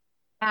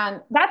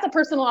 And that's a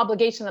personal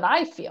obligation that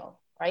I feel,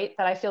 right?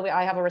 That I feel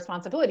I have a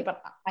responsibility.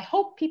 But I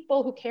hope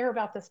people who care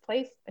about this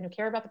place and who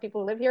care about the people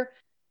who live here,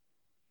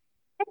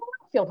 they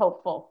don't feel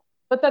hopeful,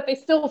 but that they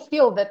still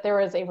feel that there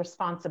is a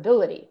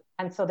responsibility.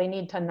 And so they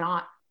need to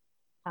not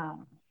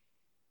opt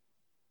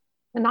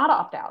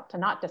out, to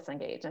not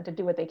disengage, and to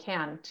do what they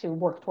can to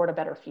work toward a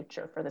better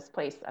future for this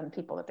place and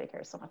people that they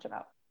care so much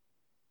about.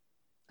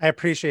 I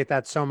appreciate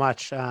that so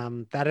much.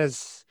 That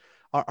is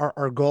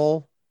our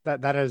goal.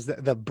 That is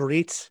the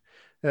brit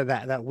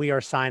that we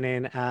are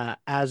signing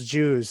as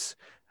Jews,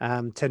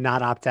 to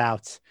not opt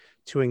out,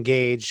 to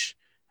engage,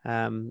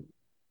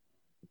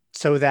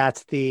 so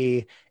that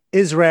the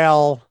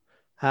Israel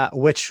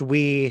which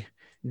we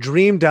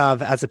dreamed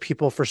of as a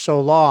people for so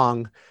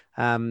long,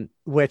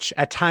 which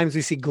at times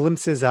we see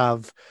glimpses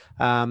of,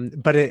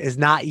 but it is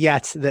not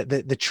yet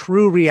the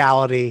true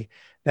reality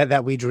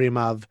that we dream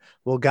of,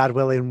 will, God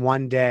willing,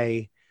 one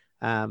day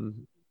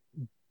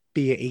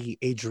be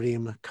a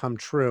dream come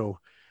true,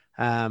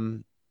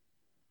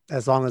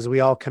 as long as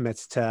we all commit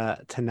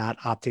to not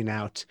opting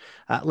out.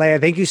 Leah,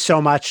 thank you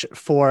so much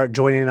for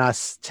joining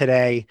us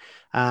today.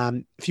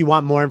 If you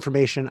want more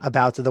information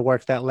about the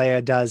work that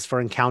Leah does for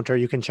Encounter,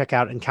 you can check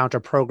out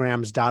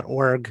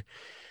encounterprograms.org.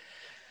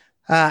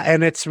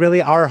 And it's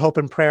really our hope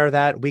and prayer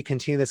that we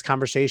continue this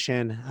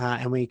conversation,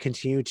 and we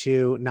continue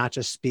to not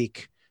just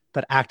speak,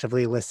 but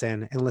actively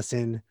listen, and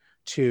listen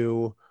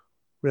to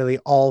really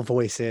all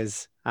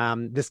voices.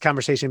 This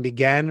conversation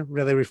began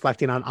really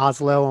reflecting on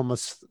Oslo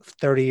almost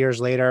 30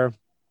 years later.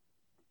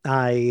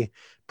 I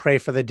pray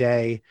for the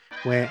day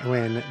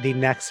when the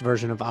next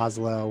version of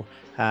Oslo,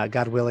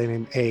 God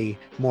willing, a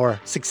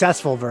more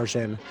successful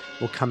version,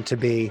 will come to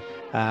be,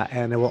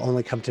 and it will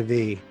only come to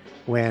be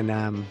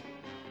when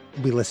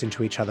we listen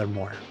to each other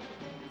more.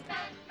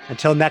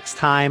 Until next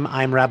time,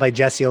 I'm Rabbi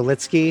Jesse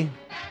Olitsky.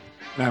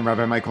 And I'm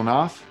Rabbi Michael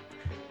Knopf.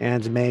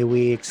 And may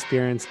we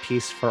experience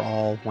peace for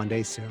all one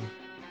day soon.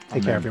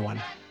 Take care,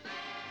 everyone.